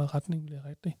sørger for, at retningen bliver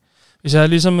rigtig. Hvis jeg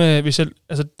ligesom, altså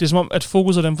det er som om, at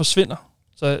fokus af dem forsvinder,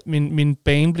 så min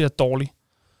bane bliver dårlig.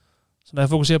 Så når jeg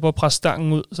fokuserer på at presse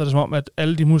stangen ud, så er det som om, at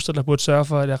alle de muskler, der burde sørge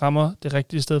for, at jeg rammer det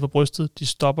rigtige sted for brystet, de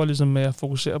stopper ligesom med at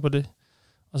fokusere på det.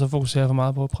 Og så fokuserer jeg for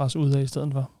meget på at presse ud af i stedet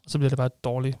for. Og så bliver det bare et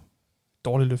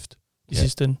dårligt løft i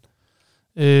sidste ende.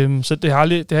 Så det har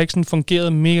ikke sådan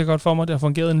fungeret mega godt for mig. Det har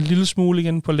fungeret en lille smule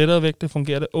igen på lettere vægt. Det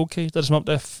fungerer det okay. Det er som om,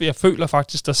 jeg føler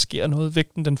faktisk, der sker noget.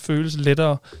 Vægten, den føles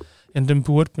lettere, end den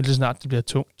burde. Men lige snart det bliver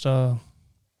tungt,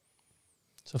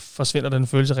 så forsvinder den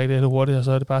følelse rigtig hurtigt. Og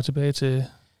så er det bare tilbage til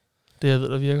det, jeg ved,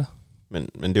 der virker. Men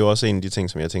det er jo også en af de ting,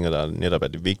 som jeg tænker, der netop er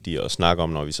det vigtige at snakke om,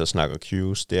 når vi så snakker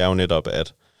cues. Det er jo netop,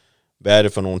 at hvad er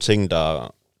det for nogle ting,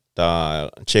 der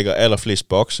tjekker allerflest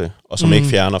bokse, og som ikke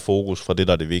fjerner fokus fra det,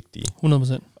 der er det vigtige.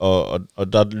 100%.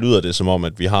 Og der lyder det som om,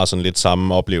 at vi har sådan lidt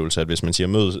samme oplevelse, at hvis man siger,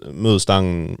 mød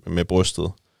stangen med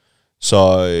brystet,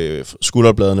 så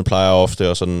skulderbladene plejer ofte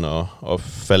at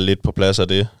falde lidt på plads af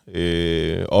det.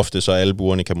 Ofte så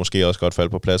albuerne kan måske også godt falde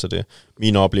på plads af det.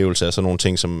 Min oplevelse er sådan nogle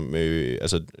ting som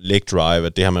leg drive,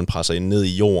 at det her, man presser ind ned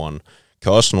i jorden,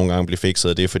 kan også nogle gange blive fikset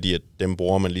af det, fordi at dem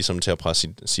bruger man ligesom til at presse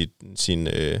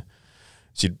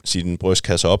sin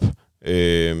brystkasse op.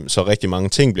 Så rigtig mange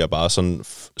ting bliver bare sådan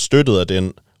støttet af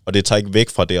den, og det tager ikke væk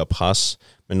fra det at presse.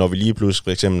 Men når vi lige pludselig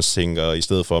for eksempel tænker, i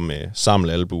stedet for med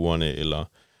samle albuerne, eller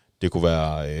det kunne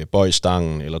være bøj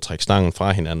stangen, eller trække stangen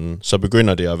fra hinanden, så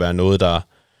begynder det at være noget, der,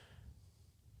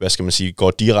 hvad skal man sige,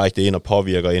 går direkte ind og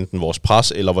påvirker enten vores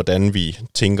pres, eller hvordan vi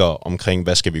tænker omkring,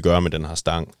 hvad skal vi gøre med den her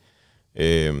stang.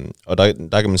 Og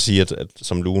der kan man sige, at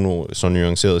som Luno så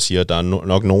nuanceret siger, der er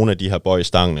nok nogle af de her bøj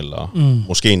stangen, eller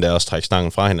måske endda også trække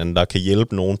stangen fra hinanden, der kan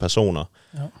hjælpe nogle personer.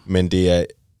 Ja. Men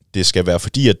det skal være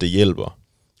fordi, at det hjælper,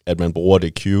 at man bruger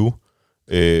det cue.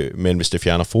 Men hvis det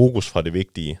fjerner fokus fra det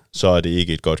vigtige, så er det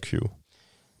ikke et godt cue.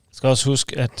 Jeg skal også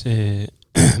huske, at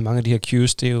mange af de her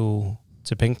cues, det er jo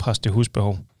til bænkpres, det er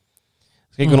husbehov.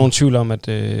 Der skal ikke være nogen tvivl om, at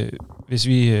hvis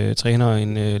vi træner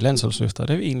en landsholdsløfter, det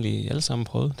har vi egentlig alle sammen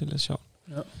prøvet, det er lidt sjovt.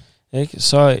 Ja. Ikke?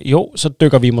 Så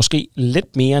dykker vi måske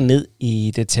lidt mere ned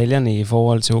i detaljerne i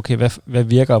forhold til, okay, hvad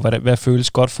virker, og hvad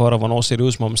føles godt for dig, hvornår ser det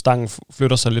ud, som om stangen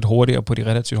flytter sig lidt hurtigere på de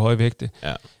relativt høje vægte.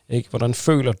 Ja. Ikke? Hvordan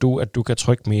føler du, at du kan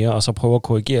trykke mere, og så prøve at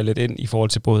korrigere lidt ind i forhold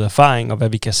til både erfaring, og hvad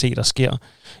vi kan se, der sker,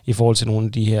 i forhold til nogle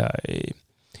af de her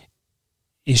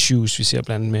issues, vi ser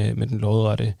blandt andet med den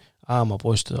lodrette arm og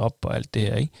brystet op og alt det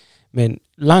her. Ikke? Men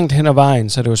langt hen ad vejen,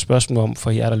 så er det jo et spørgsmål om,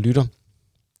 for jer, der lytter,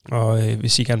 og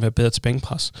hvis I gerne vil være bedre til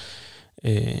bænkpres,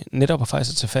 netop at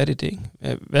faktisk at tage fat i det.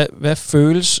 Ikke? Hvad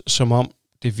føles som om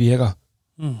det virker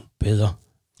bedre?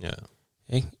 Ja.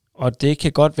 Ikke? Og det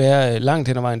kan godt være langt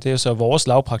hen ad vejen. Det er jo så vores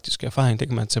lavpraktiske erfaring, det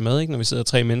kan man tage med, ikke? Når vi sidder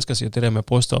 3 mennesker og siger, at det der med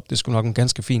bryst op, det skulle nok en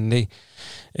ganske fin idé,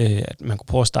 at man kunne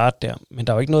prøve at starte der. Men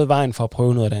der er jo ikke noget i vejen for at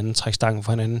prøve noget andet. Træk stangen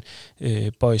fra hinanden,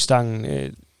 bøj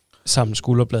stangen, samle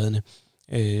skulderbladene,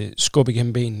 skub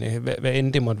igennem benene, hvad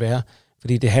end det måtte være.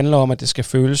 Fordi det handler om, at det skal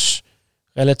føles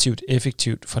relativt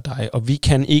effektivt for dig. Og vi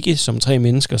kan ikke som 3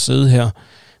 mennesker sidde her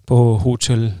på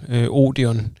Hotel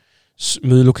Odeon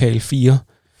mødelokal 4.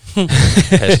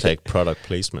 Hashtag product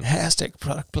placement. Hashtag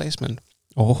product placement.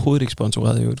 Overhovedet ikke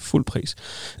sponsoreret, det er jo et fuld pris.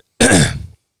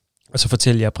 Og så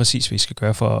fortæller jeg præcis, hvad I skal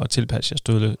gøre for at tilpasse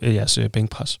jeres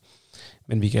bænkpres.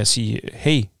 Men vi kan sige,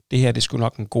 hey, det her det er sgu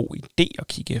nok en god idé at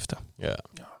kigge efter. Ja.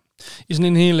 I sådan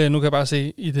en hel, nu kan jeg bare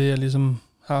se, i det jeg ligesom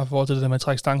har forhold til det der med at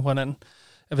trække stangen fra hinanden,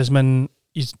 at hvis man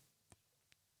i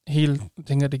helt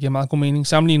tænker, at det giver meget god mening,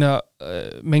 sammenligner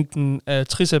mængden af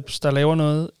triceps, der laver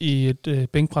noget i et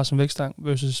bænkpres med vægtstang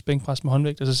versus bænkpres med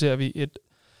håndvægt, og så ser vi et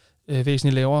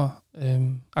væsentligt lavere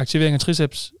aktivering af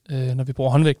triceps, når vi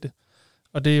bruger håndvægte.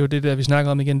 Og det er jo det der, vi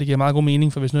snakker om igen, det giver meget god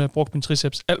mening, for hvis nu jeg har brugt min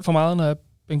triceps alt for meget, når jeg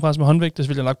bænkpres med håndvægte, så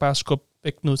vil jeg nok bare skubbe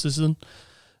vægten ud til siden.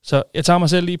 Så jeg tager mig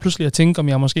selv lige pludselig at tænke, om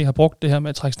jeg måske har brugt det her med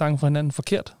at trække stangen fra hinanden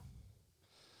forkert.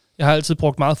 Jeg har altid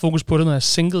brugt meget fokus på det, når jeg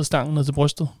sænkede stangen ned til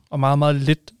brystet, og meget, meget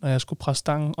lidt, når jeg skulle presse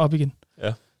stangen op igen.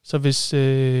 Ja. Så hvis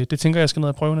det tænker jeg skal ned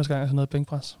og prøve, næste gang jeg skal ned og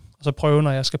bænkpres. Og så prøve,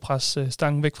 når jeg skal presse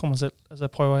stangen væk fra mig selv. Altså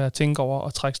prøver jeg at tænke over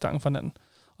og trække stangen fra hinanden.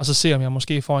 Og så se, om jeg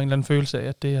måske får en eller anden følelse af,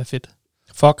 at det er fedt.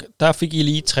 Fuck, der fik I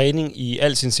lige træning i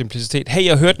al sin simplicitet. Hey,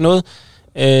 jeg har hørt noget.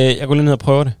 Jeg går lige ned og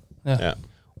prøver det. Ja.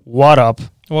 What up?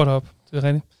 What up? Det er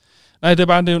rigtigt. Nej, det er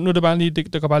bare, nu er det bare lige,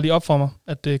 det går bare lige op for mig,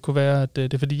 at det kunne være, at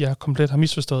det er fordi, jeg komplet har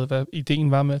misforstået, hvad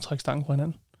ideen var med at trække stangen fra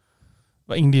hinanden.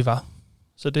 Hvad egentlig var.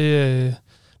 Så det,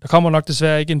 der kommer nok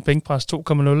desværre ikke en bænkpres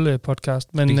 2.0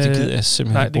 podcast. Men, det gider jeg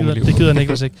simpelthen nej, det gider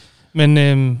Niklas ikke.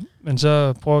 Men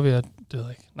så prøver vi at, det ved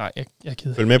jeg ikke. Nej, jeg gider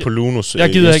ikke. Følg med på Lunos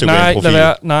jeg gider ikke. Nej, Instagram-profil. lad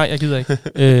være. Nej, jeg gider ikke.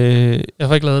 Jeg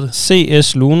får ikke lavet det.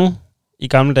 CS Luno. I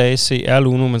gamle dage CR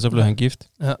Luno, men så blev han gift.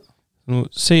 Ja. Nu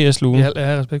CS Luno. Jeg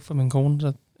har respekt for min kone,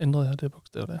 så ændrede jeg det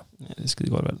bogstav der. Ja, det er skide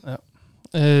godt valg.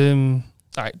 Ja.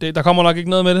 Nej, der kommer nok ikke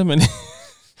noget med det, men...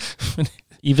 men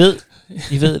I ved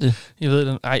det. I ved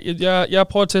det. Nej, jeg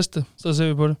prøver at teste det, så ser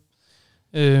vi på det.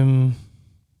 Ja,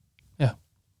 jeg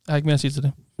har ikke mere at sige til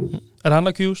det. Er der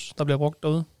andre cues, der bliver brugt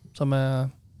derude, som er...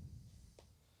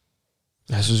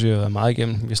 Jeg synes, vi har været meget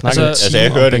igennem. Vi snakkede altså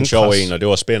jeg hørte en sjov en, og det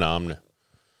var spænd armene.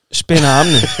 Spænd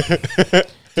armene.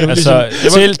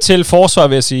 Altså, til forsvar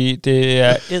vil jeg sige, det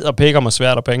er edderpækker mig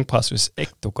svært at bænkpresse, hvis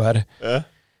ikke du gør det. Ja.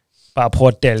 Bare prøv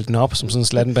at dalle den op, som sådan en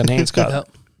slatten bananskal. Ja.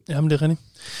 Jamen, det er rigtigt.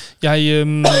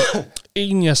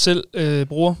 Jeg selv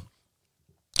bruger,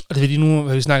 og det er fordi nu,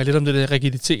 vi snakker lidt om det der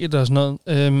rigiditet og sådan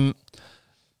noget.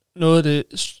 Noget af det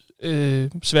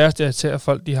sværeste, jeg ser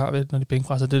folk, de har ved, når de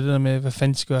bænkpresser, det er det der med, hvad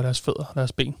fanden de skal gøre deres fødder og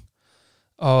deres ben.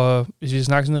 Og hvis vi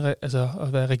snakker sådan, altså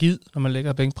at være rigid, når man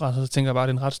lægger bænkpresser, så tænker jeg bare, at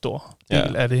det er en ret stor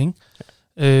del af det, ikke?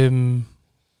 Ja.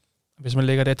 Hvis man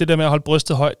lægger det der med at holde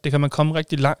brystet højt, det kan man komme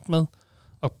rigtig langt med,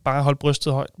 og bare holde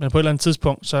brystet højt. Men på et eller andet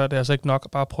tidspunkt, så er det altså ikke nok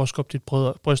at bare prøve at skubbe dit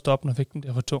bryst op, når vægten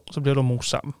er for tung, så bliver du mos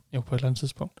sammen jo, på et eller andet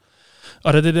tidspunkt.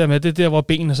 Og det der med, det er der, hvor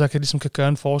benene så kan gøre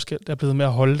en forskel. Der er blevet med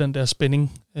at holde den der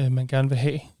spænding, man gerne vil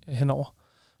have henover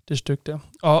det stykke der.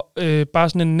 Og bare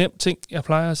sådan en nem ting, jeg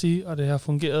plejer at sige, og det har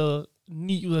fungeret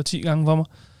 9 ud af 10 gange for mig,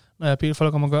 når jeg beder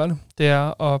folk om at gøre det, det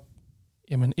er at,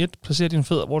 placere dine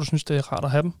fødder, hvor du synes, det er rart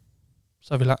at have dem.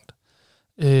 Så er vi langt.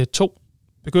 2.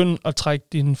 Begynd at trække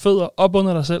dine fødder op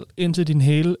under dig selv, indtil din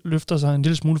hæle løfter sig en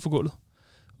lille smule for gulvet.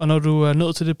 Og når du er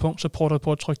nået til det punkt, så prøver du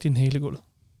på at trykke din hæle i gulvet.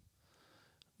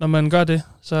 Når man gør det,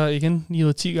 så igen 9 ud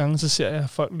af 10 gange, så ser jeg, at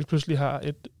folk lige pludselig har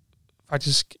et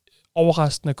faktisk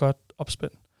overraskende godt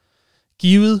opspænd.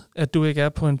 Givet, at du ikke er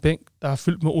på en bænk, der er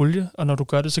fyldt med olie, og når du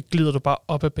gør det, så glider du bare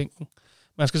op af bænken.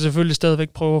 Man skal selvfølgelig stadigvæk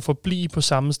prøve at forblive på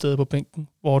samme sted på bænken,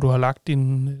 hvor du har lagt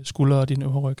dine skuldre og din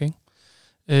øvre ryg. Ikke?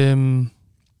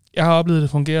 Jeg har oplevet, at det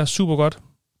fungerer super godt.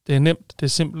 Det er nemt, det er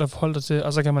simpelt at forholde dig til,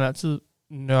 og så kan man altid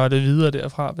nørde videre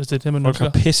derfra, hvis det er det, man ønsker.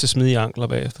 Folk har pisse smidige ankler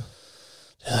bagefter.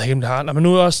 Jeg ved ikke, om det har. Men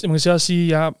nu er også, man kan også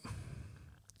sige,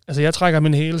 jeg trækker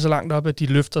min hæle så langt op, at de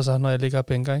løfter sig, når jeg ligger og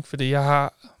bænker. Ikke? Fordi jeg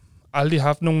har aldrig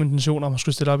haft nogen intention om at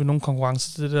skulle stille op i nogen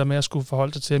konkurrence. Det der med at skulle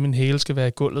forholde sig til, at min hæle skal være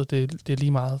i gulvet, det er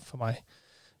lige meget for mig.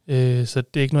 Så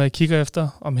det er ikke noget, jeg kigger efter,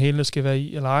 om hæle skal være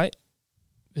i eller ej.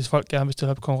 Hvis folk gerne vil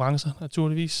stille op i konkurrencer,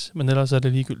 naturligvis. Men ellers er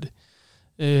det ligegyldigt.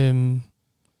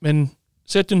 Men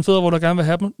sæt dine fødder, hvor du gerne vil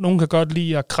have dem. Nogen kan godt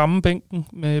lide at kramme bænken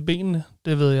med benene.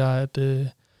 Det ved jeg, at jeg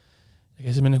Jeg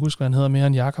kan simpelthen ikke huske, hvad han hedder mere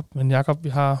end Jakob, men Jakob, vi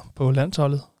har på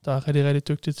landsholdet, der er rigtig, rigtig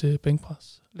dygtig til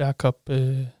bænkpres. Jakob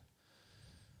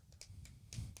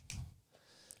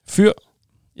Fyr.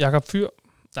 Jakob Fyr.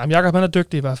 Nej, men Jakob, han er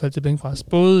dygtig i hvert fald til bænkpres,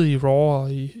 både i raw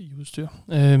og i udstyr.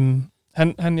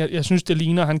 Jeg synes, det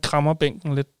ligner, at han krammer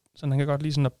bænken lidt, så han kan godt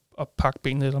lide sådan at pakke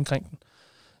benene lidt omkring den.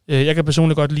 Jeg kan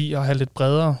personligt godt lide at have lidt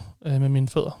bredere med mine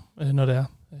fødder, når det er.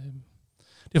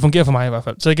 Det fungerer for mig i hvert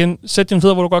fald. Så igen, sæt dine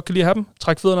fødder, hvor du godt kan lide at have dem.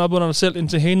 Træk fødderne op under dig selv,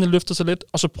 indtil hælene løfter sig lidt,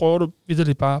 og så prøver du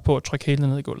vitterligt bare på at trykke hælene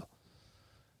ned i gulvet.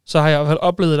 Så har jeg i hvert fald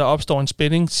oplevet, at der opstår en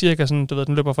spænding, cirka sådan, du ved,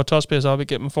 den løber fra tåspids op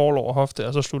igennem forlov og hofte,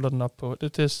 og så slutter den op på.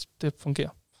 Det fungerer.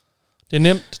 Det er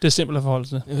nemt, det er simpelt at forholde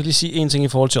sig til. Jeg vil lige sige en ting i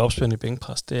forhold til opspænding i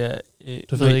bænkpres. Det er,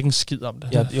 du ved ikke en skid om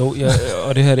det.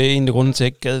 Og det her det er egentlig grunden til, at jeg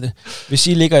ikke gad det. Hvis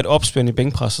I ligger et opspænd i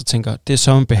bænkpres, så tænker det er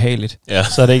så behageligt,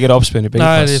 så er det ikke et opspænd i bænkpres.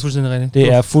 Nej, det er fuldstændig rigtigt.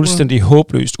 Det er fuldstændig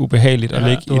håbløst ubehageligt at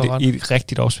ligge i et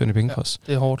rigtigt opspænd i bænkpres.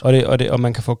 Ja, det er hårdt. Og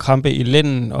man kan få krampe i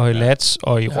lænden, og i lats,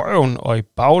 og i røven, og i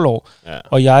baglov. Ja.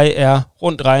 Og jeg er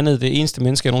rundt regnet det eneste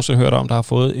menneske, jeg nogensinde har hørt om, der har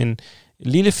fået en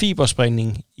lille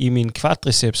fibersprængning i min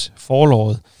quadriceps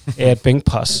forlåret af et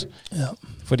bænkpres. Ja.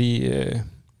 Fordi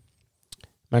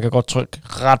man kan godt trykke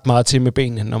ret meget til med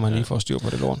benene, når man lige får styr på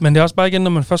det lort. Men det er også bare igen,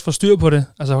 når man først får styr på det,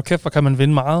 altså hvor kæft, hvor kan man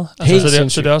vinde meget. Altså,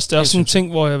 så det er også sådan en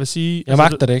ting, hvor jeg vil sige... Jeg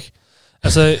magter det ikke.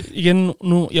 Altså igen,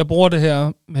 nu, jeg bruger det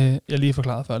her, med, jeg lige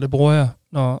forklaret før, det bruger jeg,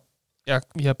 når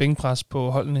vi har bænkpres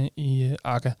på holdene i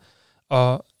AGA.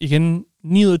 Og igen,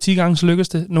 9 ud af 10 gange så lykkes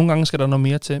det. Nogle gange skal der noget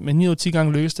mere til, men 9 ud af 10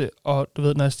 gange lykkes det. Og du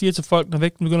ved, når jeg siger til folk, når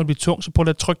vægten begynder at blive tung, så prøv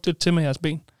at trykke det til med jeres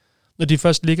ben. Når de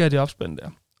først ligger i det opspænd der.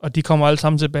 Og de kommer alle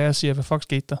sammen tilbage og siger, hvad fuck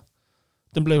skete der?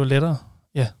 Den blev jo lettere.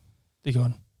 Ja, det gjorde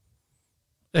den.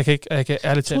 Jeg kan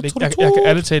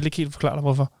ærligt talt ikke helt forklare dig,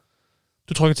 hvorfor.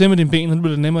 Du trykker til med dine ben, og så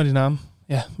bliver det nemmere i dine arme.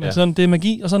 Ja, men sådan, det er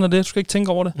magi, og sådan er det. Du skal ikke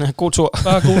tænke over det. Ja, god tur.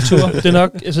 Bare god tur. Det er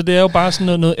nok, altså det er jo bare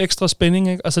sådan noget ekstra spænding,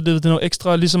 ikke? Altså det er noget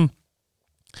ekstra, ligesom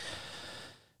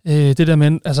det der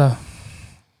med, altså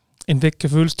en vægt kan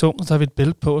føles tung, og så har vi et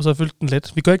bælte på, og så føles den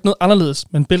let. Vi gør ikke noget anderledes,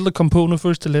 men bæltet kom på, nu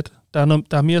føles det let. Der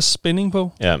er mere spænding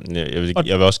på. Ja,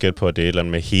 jeg vil også gætte på, at det er et eller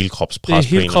andet med helkropspres.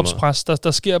 Det er helkropspres.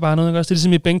 Der sker bare noget, ikke? Også det er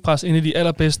ligesom i bænkpres, en af de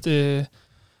allerbedste...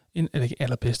 eller ikke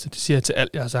allerbedste, det siger jeg til alt,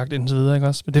 jeg har sagt indtil videre, ikke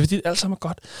også? Men det er fordi, det alt sammen er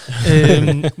godt.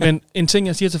 Men en ting,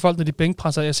 jeg siger til folk, når de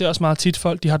bænkpresser, jeg ser også meget tit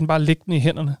folk, de har den bare liggende i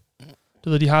hænderne. Du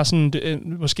ved, de har sådan,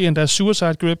 måske endda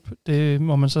suicide grip, det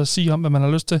må man så sige om, hvad man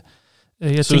har lyst til.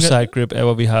 Suicide grip er,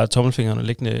 hvor vi har tommelfingrene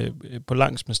liggende på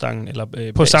langs med stangen,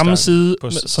 eller på samme side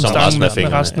som stangen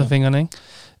med resten af fingrene, ikke?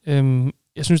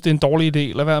 Jeg synes, det er en dårlig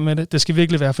idé. Lad være med det. Det skal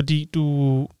virkelig være, fordi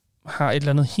du har et eller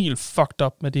andet helt fucked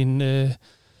up med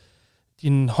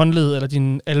din håndled eller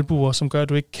dine albuer, som gør, at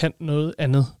du ikke kan noget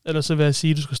andet. Ellers så vil jeg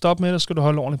sige, at du skal stoppe med det, og skal du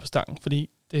holde ordentligt på stangen. Fordi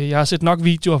jeg har set nok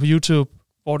videoer på YouTube,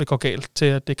 hvor det går galt, til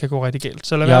at det kan gå rigtig galt.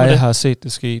 Så lad være med det. Jeg har set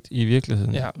det sket i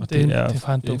virkeligheden. Ja, og det er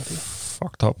bare en dum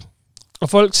fucked up. Og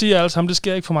folk siger alle sammen, det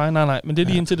sker ikke for mig. Nej, men det er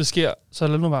lige indtil det sker, så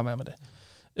lad nu bare med det.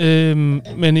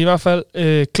 Men i hvert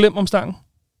fald, klem om stangen.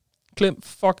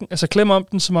 Klem om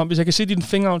den, som om, hvis jeg kan se dine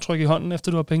fingeraftryk i hånden,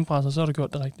 efter du har bænkpresset, så har du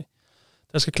gjort det rigtigt.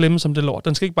 Der skal klemmes som det lort.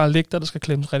 Den skal ikke bare ligge der skal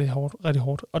klemmes rigtig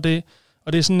hårdt. Og det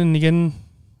er sådan en igen,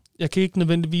 jeg kan ikke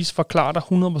nødvendigvis forklare dig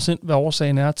 100% hvad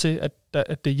årsagen er til,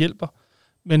 at det hjælper,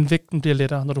 men vægten bliver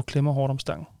lettere, når du klemmer hårdt om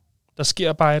stangen. Der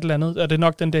sker bare et eller andet, og det er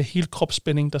nok den der hele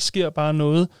kropsspænding, der sker bare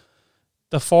noget,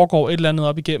 der foregår et eller andet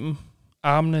op igennem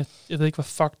armene. Jeg ved ikke, hvad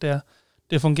fuck det er.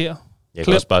 Det fungerer. Jeg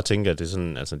kan også bare tænke, at det er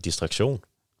sådan en distraktion.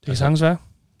 Det kan sagtens være.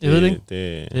 Jeg ved det ikke.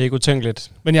 Det er ikke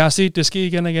utænkeligt. Men jeg har set det ske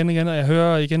igen og igen, og jeg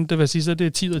hører igen, det vil sige, så det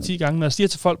er 10 ud af 10 gange. Når jeg siger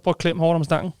til folk, prøv at klemme hårdt om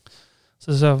stangen,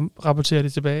 så rapporterer de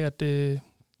tilbage, at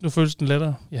nu føles den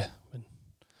lettere. Ja, men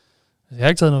jeg har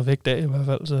ikke taget noget vægt af i hvert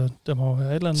fald, så der må være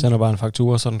et eller andet. Sender bare en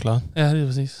faktura, så er den klar. Ja, det er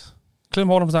præcis. Klem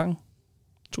hårdt om stangen.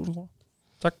 1000 kroner.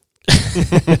 Tak.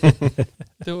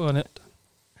 Det var nemt.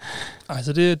 Ej,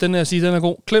 så den jeg siger, den er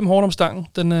god. Klem hårdt om stangen.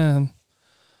 Den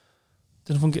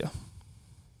fungerer.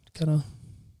 Det kan noget.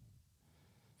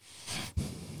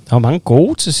 Der var mange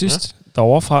gode til sidst,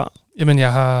 derovre fra. Jamen,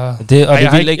 jeg har...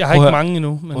 Jeg har ikke mange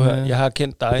endnu. Men, jeg har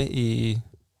kendt dig i...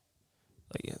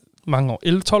 mange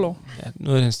år. 11-12 år. Ja,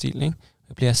 noget af den stil, ikke?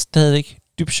 Jeg bliver stadig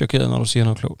dybt chokeret, når du siger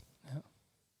noget klogt.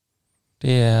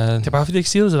 Ja. Det er bare, fordi jeg ikke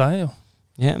siger det til dig, jo.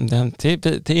 Ja, men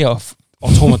det er jeg... Og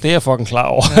tro mig, det er jeg fucking klar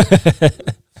over.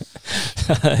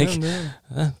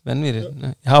 Ja, vanvittigt.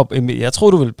 Jeg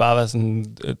tror, du vil bare være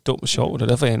sådan dum og sjov, det er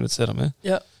derfor, jeg inviterer dig med.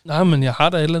 Ja, nej, men jeg har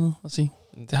da et eller andet at sige.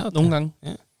 Det har nogle gange.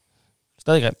 Ja.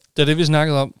 Stadig grimt. Det er det, vi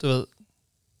snakkede om, du ved.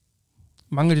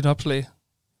 Mange af dine opslag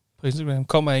på Instagram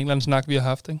kommer af en eller anden snak, vi har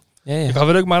haft, ikke? Ja. Det kan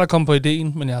vel ikke mig, der kom på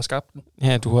ideen, men jeg har skabt den.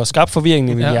 Ja, du har skabt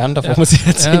forvirringen i min hjerne, der får mig til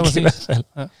at tænke i hvert fald.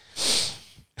 Ja.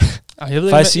 Jeg ved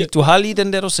Faktisk ikke, du har lige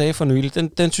den der, du sagde for nylig.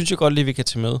 Den synes jeg godt lige, vi kan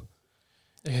tage med.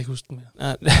 jeg kan ikke huske den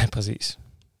mere. Ja, præcis.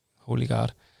 Holy God.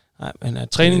 Nej, men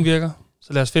Træning virker,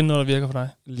 så lad os finde noget, der virker for dig.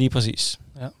 Lige præcis.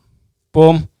 Ja.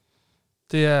 Bum.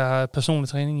 Det er personlig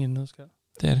træning i en nødskal.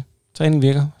 Det er det. Træning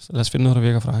virker, så lad os finde noget, der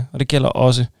virker for dig. Og det gælder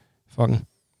også fucking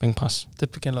bænkpres.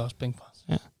 Det gælder også bænkpres.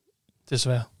 Ja.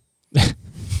 Desværre.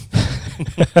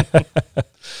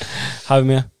 Har vi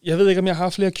mere? Jeg ved ikke, om jeg har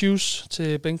flere cues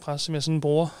til bænkpres, som jeg sådan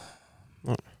bruger.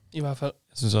 Nej. I hvert fald.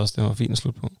 Jeg synes også, det var fint at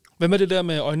slutte på. Hvad med det der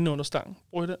med øjnene under stangen?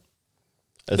 Bruger I det?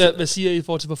 Altså, Hvad siger I i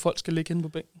forhold til, hvor folk skal ligge henne på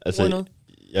bænken? Altså, Bruger I noget?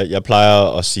 jeg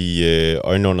plejer at sige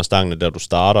øjnene under stangen, der du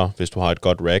starter, hvis du har et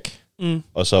godt rack. Mm.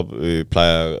 Og så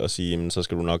plejer jeg at sige, jamen, så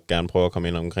skal du nok gerne prøve at komme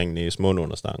ind omkring næse mund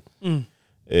under stangen.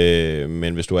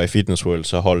 Men hvis du er i Fitness World,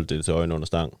 så hold det til øjnene under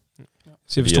stangen.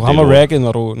 Så hvis du hammer racket,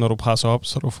 når du presser op,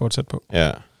 så er du for tæt på.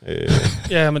 Ja.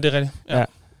 Ja, men det er rigtigt. Ja.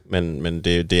 Men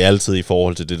det er altid i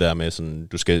forhold til det der med, sådan,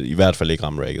 du skal i hvert fald ikke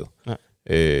ramme racket.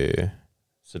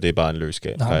 Så det er bare en løs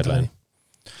guideline.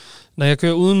 Når jeg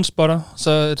kører uden spotter,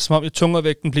 så er det som om, jo tungere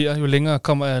vægten bliver, jo længere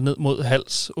kommer jeg ned mod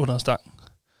hals under stangen.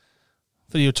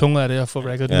 Fordi jo tungere er det at få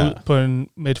racket ud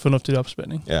med et fornuftigt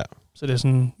opspænding. Ja. Så det er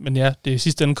sådan, men ja, det i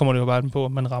sidste ende kommer det jo bare på,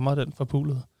 at man rammer den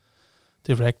forpulet.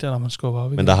 Det er rack der, når man skubber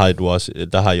op. Men der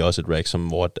har I også et rack, som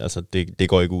hvor altså, det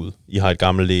går ikke ud. I har et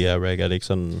gammelt LEA-rack, er det ikke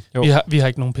sådan? Vi har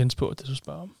ikke nogen pins på, det du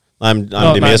spørger om. Nej, det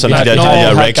er mere sådan, de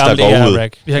der racks, der går ud.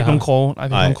 Vi har ikke nogen kroge. Nej,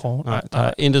 vi har ikke nogen kroge. Nej, der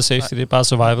er intet safety, det er bare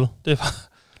survival.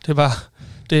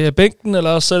 Det er bænken, eller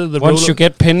også så er det the Once you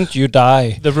get pinned, you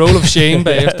die. The roll of shame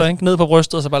bagefter, ikke? Ned på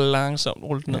brystet, og så bare langsomt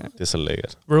rulle den ned. Ja, det er så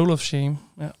lækkert. Roll of shame,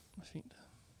 ja. Fint.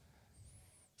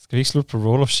 Skal vi ikke slutte på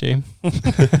roll of shame?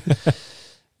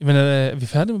 Men er vi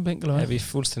færdige med bænk, eller hvad? Ja, vi er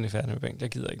fuldstændig færdige med bænk. Jeg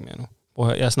gider ikke mere nu. Prøv at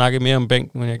høre, jeg har snakket mere om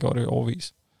bænk, end jeg gjorde det i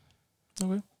overvis.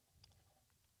 Okay.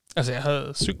 Altså, jeg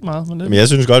havde sygt meget med det. Men jeg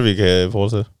synes godt, vi kan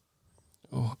fortsætte.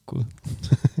 Gud.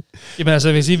 Jamen altså,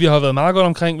 jeg vil sige, vi har været meget godt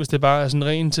omkring, hvis det bare er sådan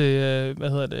rent til,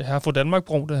 Herfor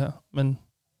Danmark-bro, det her. Men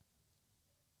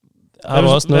har du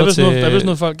også noget til... Hvad hvis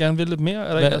noget folk gerne vil lidt mere?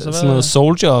 Eller ikke? Altså, sådan noget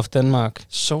Soldier of Denmark.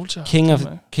 Soldier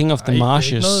King of the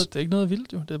Marshes. Det er ikke noget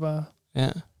vildt, jo. Det er bare... Ja.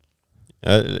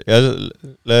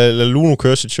 Lad Luno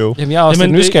køre sit show. Jamen, jeg er også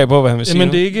lidt nysgerrig på, hvad han vil sige.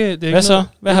 Jamen, det er ikke hvad så?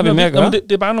 Hvad har vi med at gøre?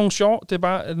 Det er bare nogle sjove... Det er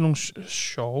bare nogle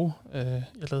sjove... jeg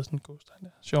lavede sådan en ghost-tegn der.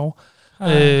 Sjove.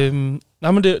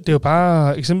 Nej, men det er jo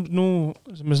bare... Eksempel nu,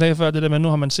 som jeg sagde før, det der med, nu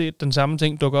har man set den samme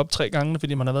ting dukke op 3 gange,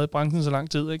 fordi man har været i branchen så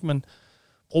lang tid, ikke? Men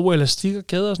brug elastik og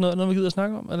kæder og sådan noget vi gider at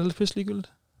snakke om. Er det lidt pisse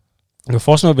ligegyldigt? Jeg kan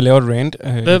forestille mig, at vi laver et rant.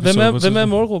 Hvem er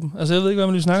målgruppen? Altså, jeg ved ikke, hvad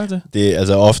man vil snakke til. Det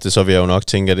altså ofte, så vil jeg jo nok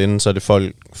tænke, at enten så er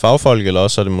det fagfolk, eller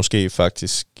også så er det måske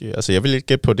faktisk... Altså, jeg vil ikke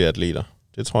gætte på, det atleter.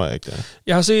 Det tror jeg ikke, det er.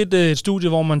 Jeg har set et studie,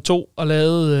 hvor man tog og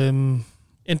lavede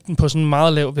enten på sådan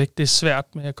meget lav vægt. Det er svært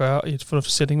med at gøre i et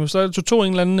fornuftigt setting. Hvis du tog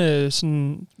en eller anden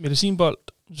sådan medicinbold,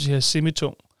 så siger jeg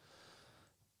semitung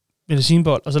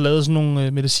medicinbold, og så lavede sådan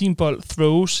nogle medicinbold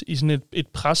throws i sådan et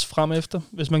pres frem efter.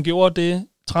 Hvis man gjorde det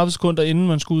 30 sekunder inden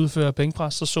man skulle udføre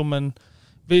bænkpres, så man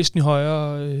væsentligt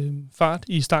højere fart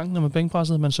i stangen, når man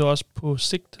bænkpressede. Man så også på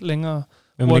sigt længere.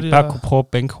 Men man ikke bare kunne prøve at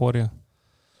bænke hurtigere?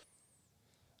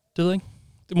 Det ved jeg ikke.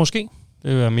 Det måske.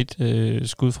 Det vil være mit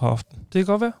skud fra hoften. Det kan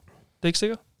godt være. Det er ikke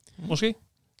sikkert. Måske.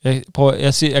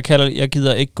 Jeg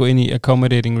gider ikke gå ind i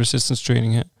accommodating resistance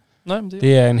training her. Nej, men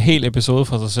det er en hel episode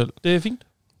for sig selv. Det er fint.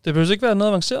 Det behøver ikke være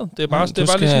noget avanceret. Det er bare, lige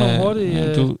sådan nogle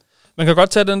hurtige... Man kan godt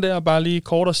tage den der og bare lige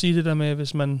kort og sige det der med,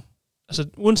 hvis man... Altså,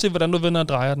 uanset hvordan du vender og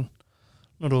drejer den.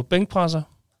 Når du bænkpresser,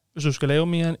 hvis du skal lave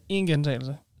mere end en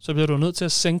gentagelse, så bliver du nødt til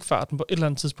at sænke farten på et eller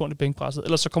andet tidspunkt i bænkpresset.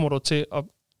 Ellers så kommer du til at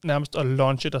nærmest at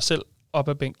launche dig selv op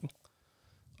af bænken.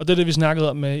 Og det er det, vi snakkede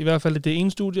om med, i hvert fald det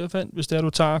ene studie, jeg fandt. Hvis det er, du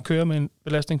tager og kører med en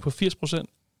belastning på 80%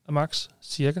 af max,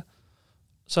 cirka,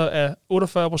 så er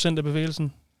 48% af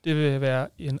bevægelsen, det vil være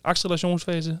i en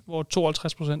accelerationsfase, hvor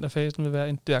 52% af fasen vil være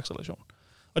en deacceleration.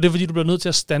 Og det er fordi, du bliver nødt til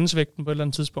at standse vægten på et eller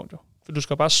andet tidspunkt. Jo. For du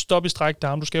skal bare stoppe i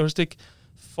strækdarmen. Du skal jo helst ikke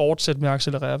fortsætte med at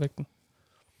accelerere vægten.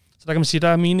 Så der kan man sige, der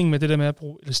er mening med det der med at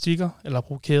bruge elastikker eller at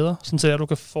bruge kæder, sådan at du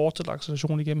kan fortsætte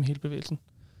acceleration igennem hele bevægelsen.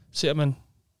 Ser man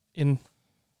en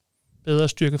bedre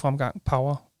styrkefremgang,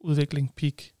 power, udvikling,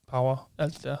 peak, power,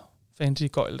 alt det der fancy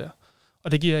gøjl der.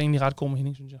 Og det giver egentlig ret god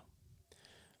mening, synes jeg.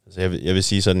 Altså jeg vil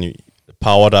sige sådan,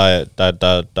 power,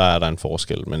 der er en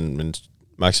forskel, men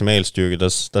maksimal styrke, der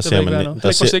ser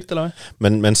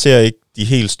man... Man ser ikke de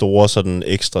helt store sådan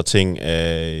ekstra ting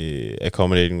af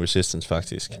accommodating resistance,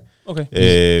 faktisk. Okay.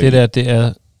 Det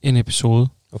er en episode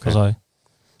for sig.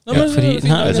 Nå, ja, fordi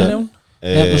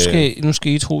Ja, nu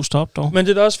skal I tro stop dog. Men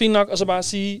det er da også fint nok at så bare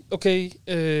sige, okay,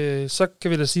 så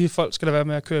kan vi da sige, at folk skal da være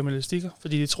med at køre med elastikker,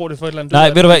 fordi de tror, det er for et eller andet. Nej,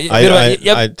 ved du hvad,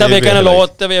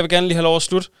 der vil jeg gerne lige have lov at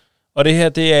slutte. Og det her,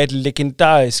 det er et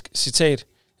legendarisk citat.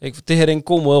 Det her det er en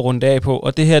god måde at runde af på,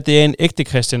 og det her, det er en ægte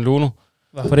Christian Luno.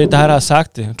 For det er dig, der har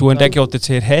sagt det. Du har endda gjort det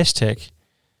til et hashtag.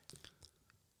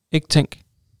 Ikke tænk.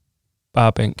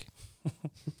 Bare bænk.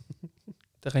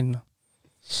 Det regner.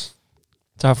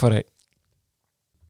 Tak for i dag.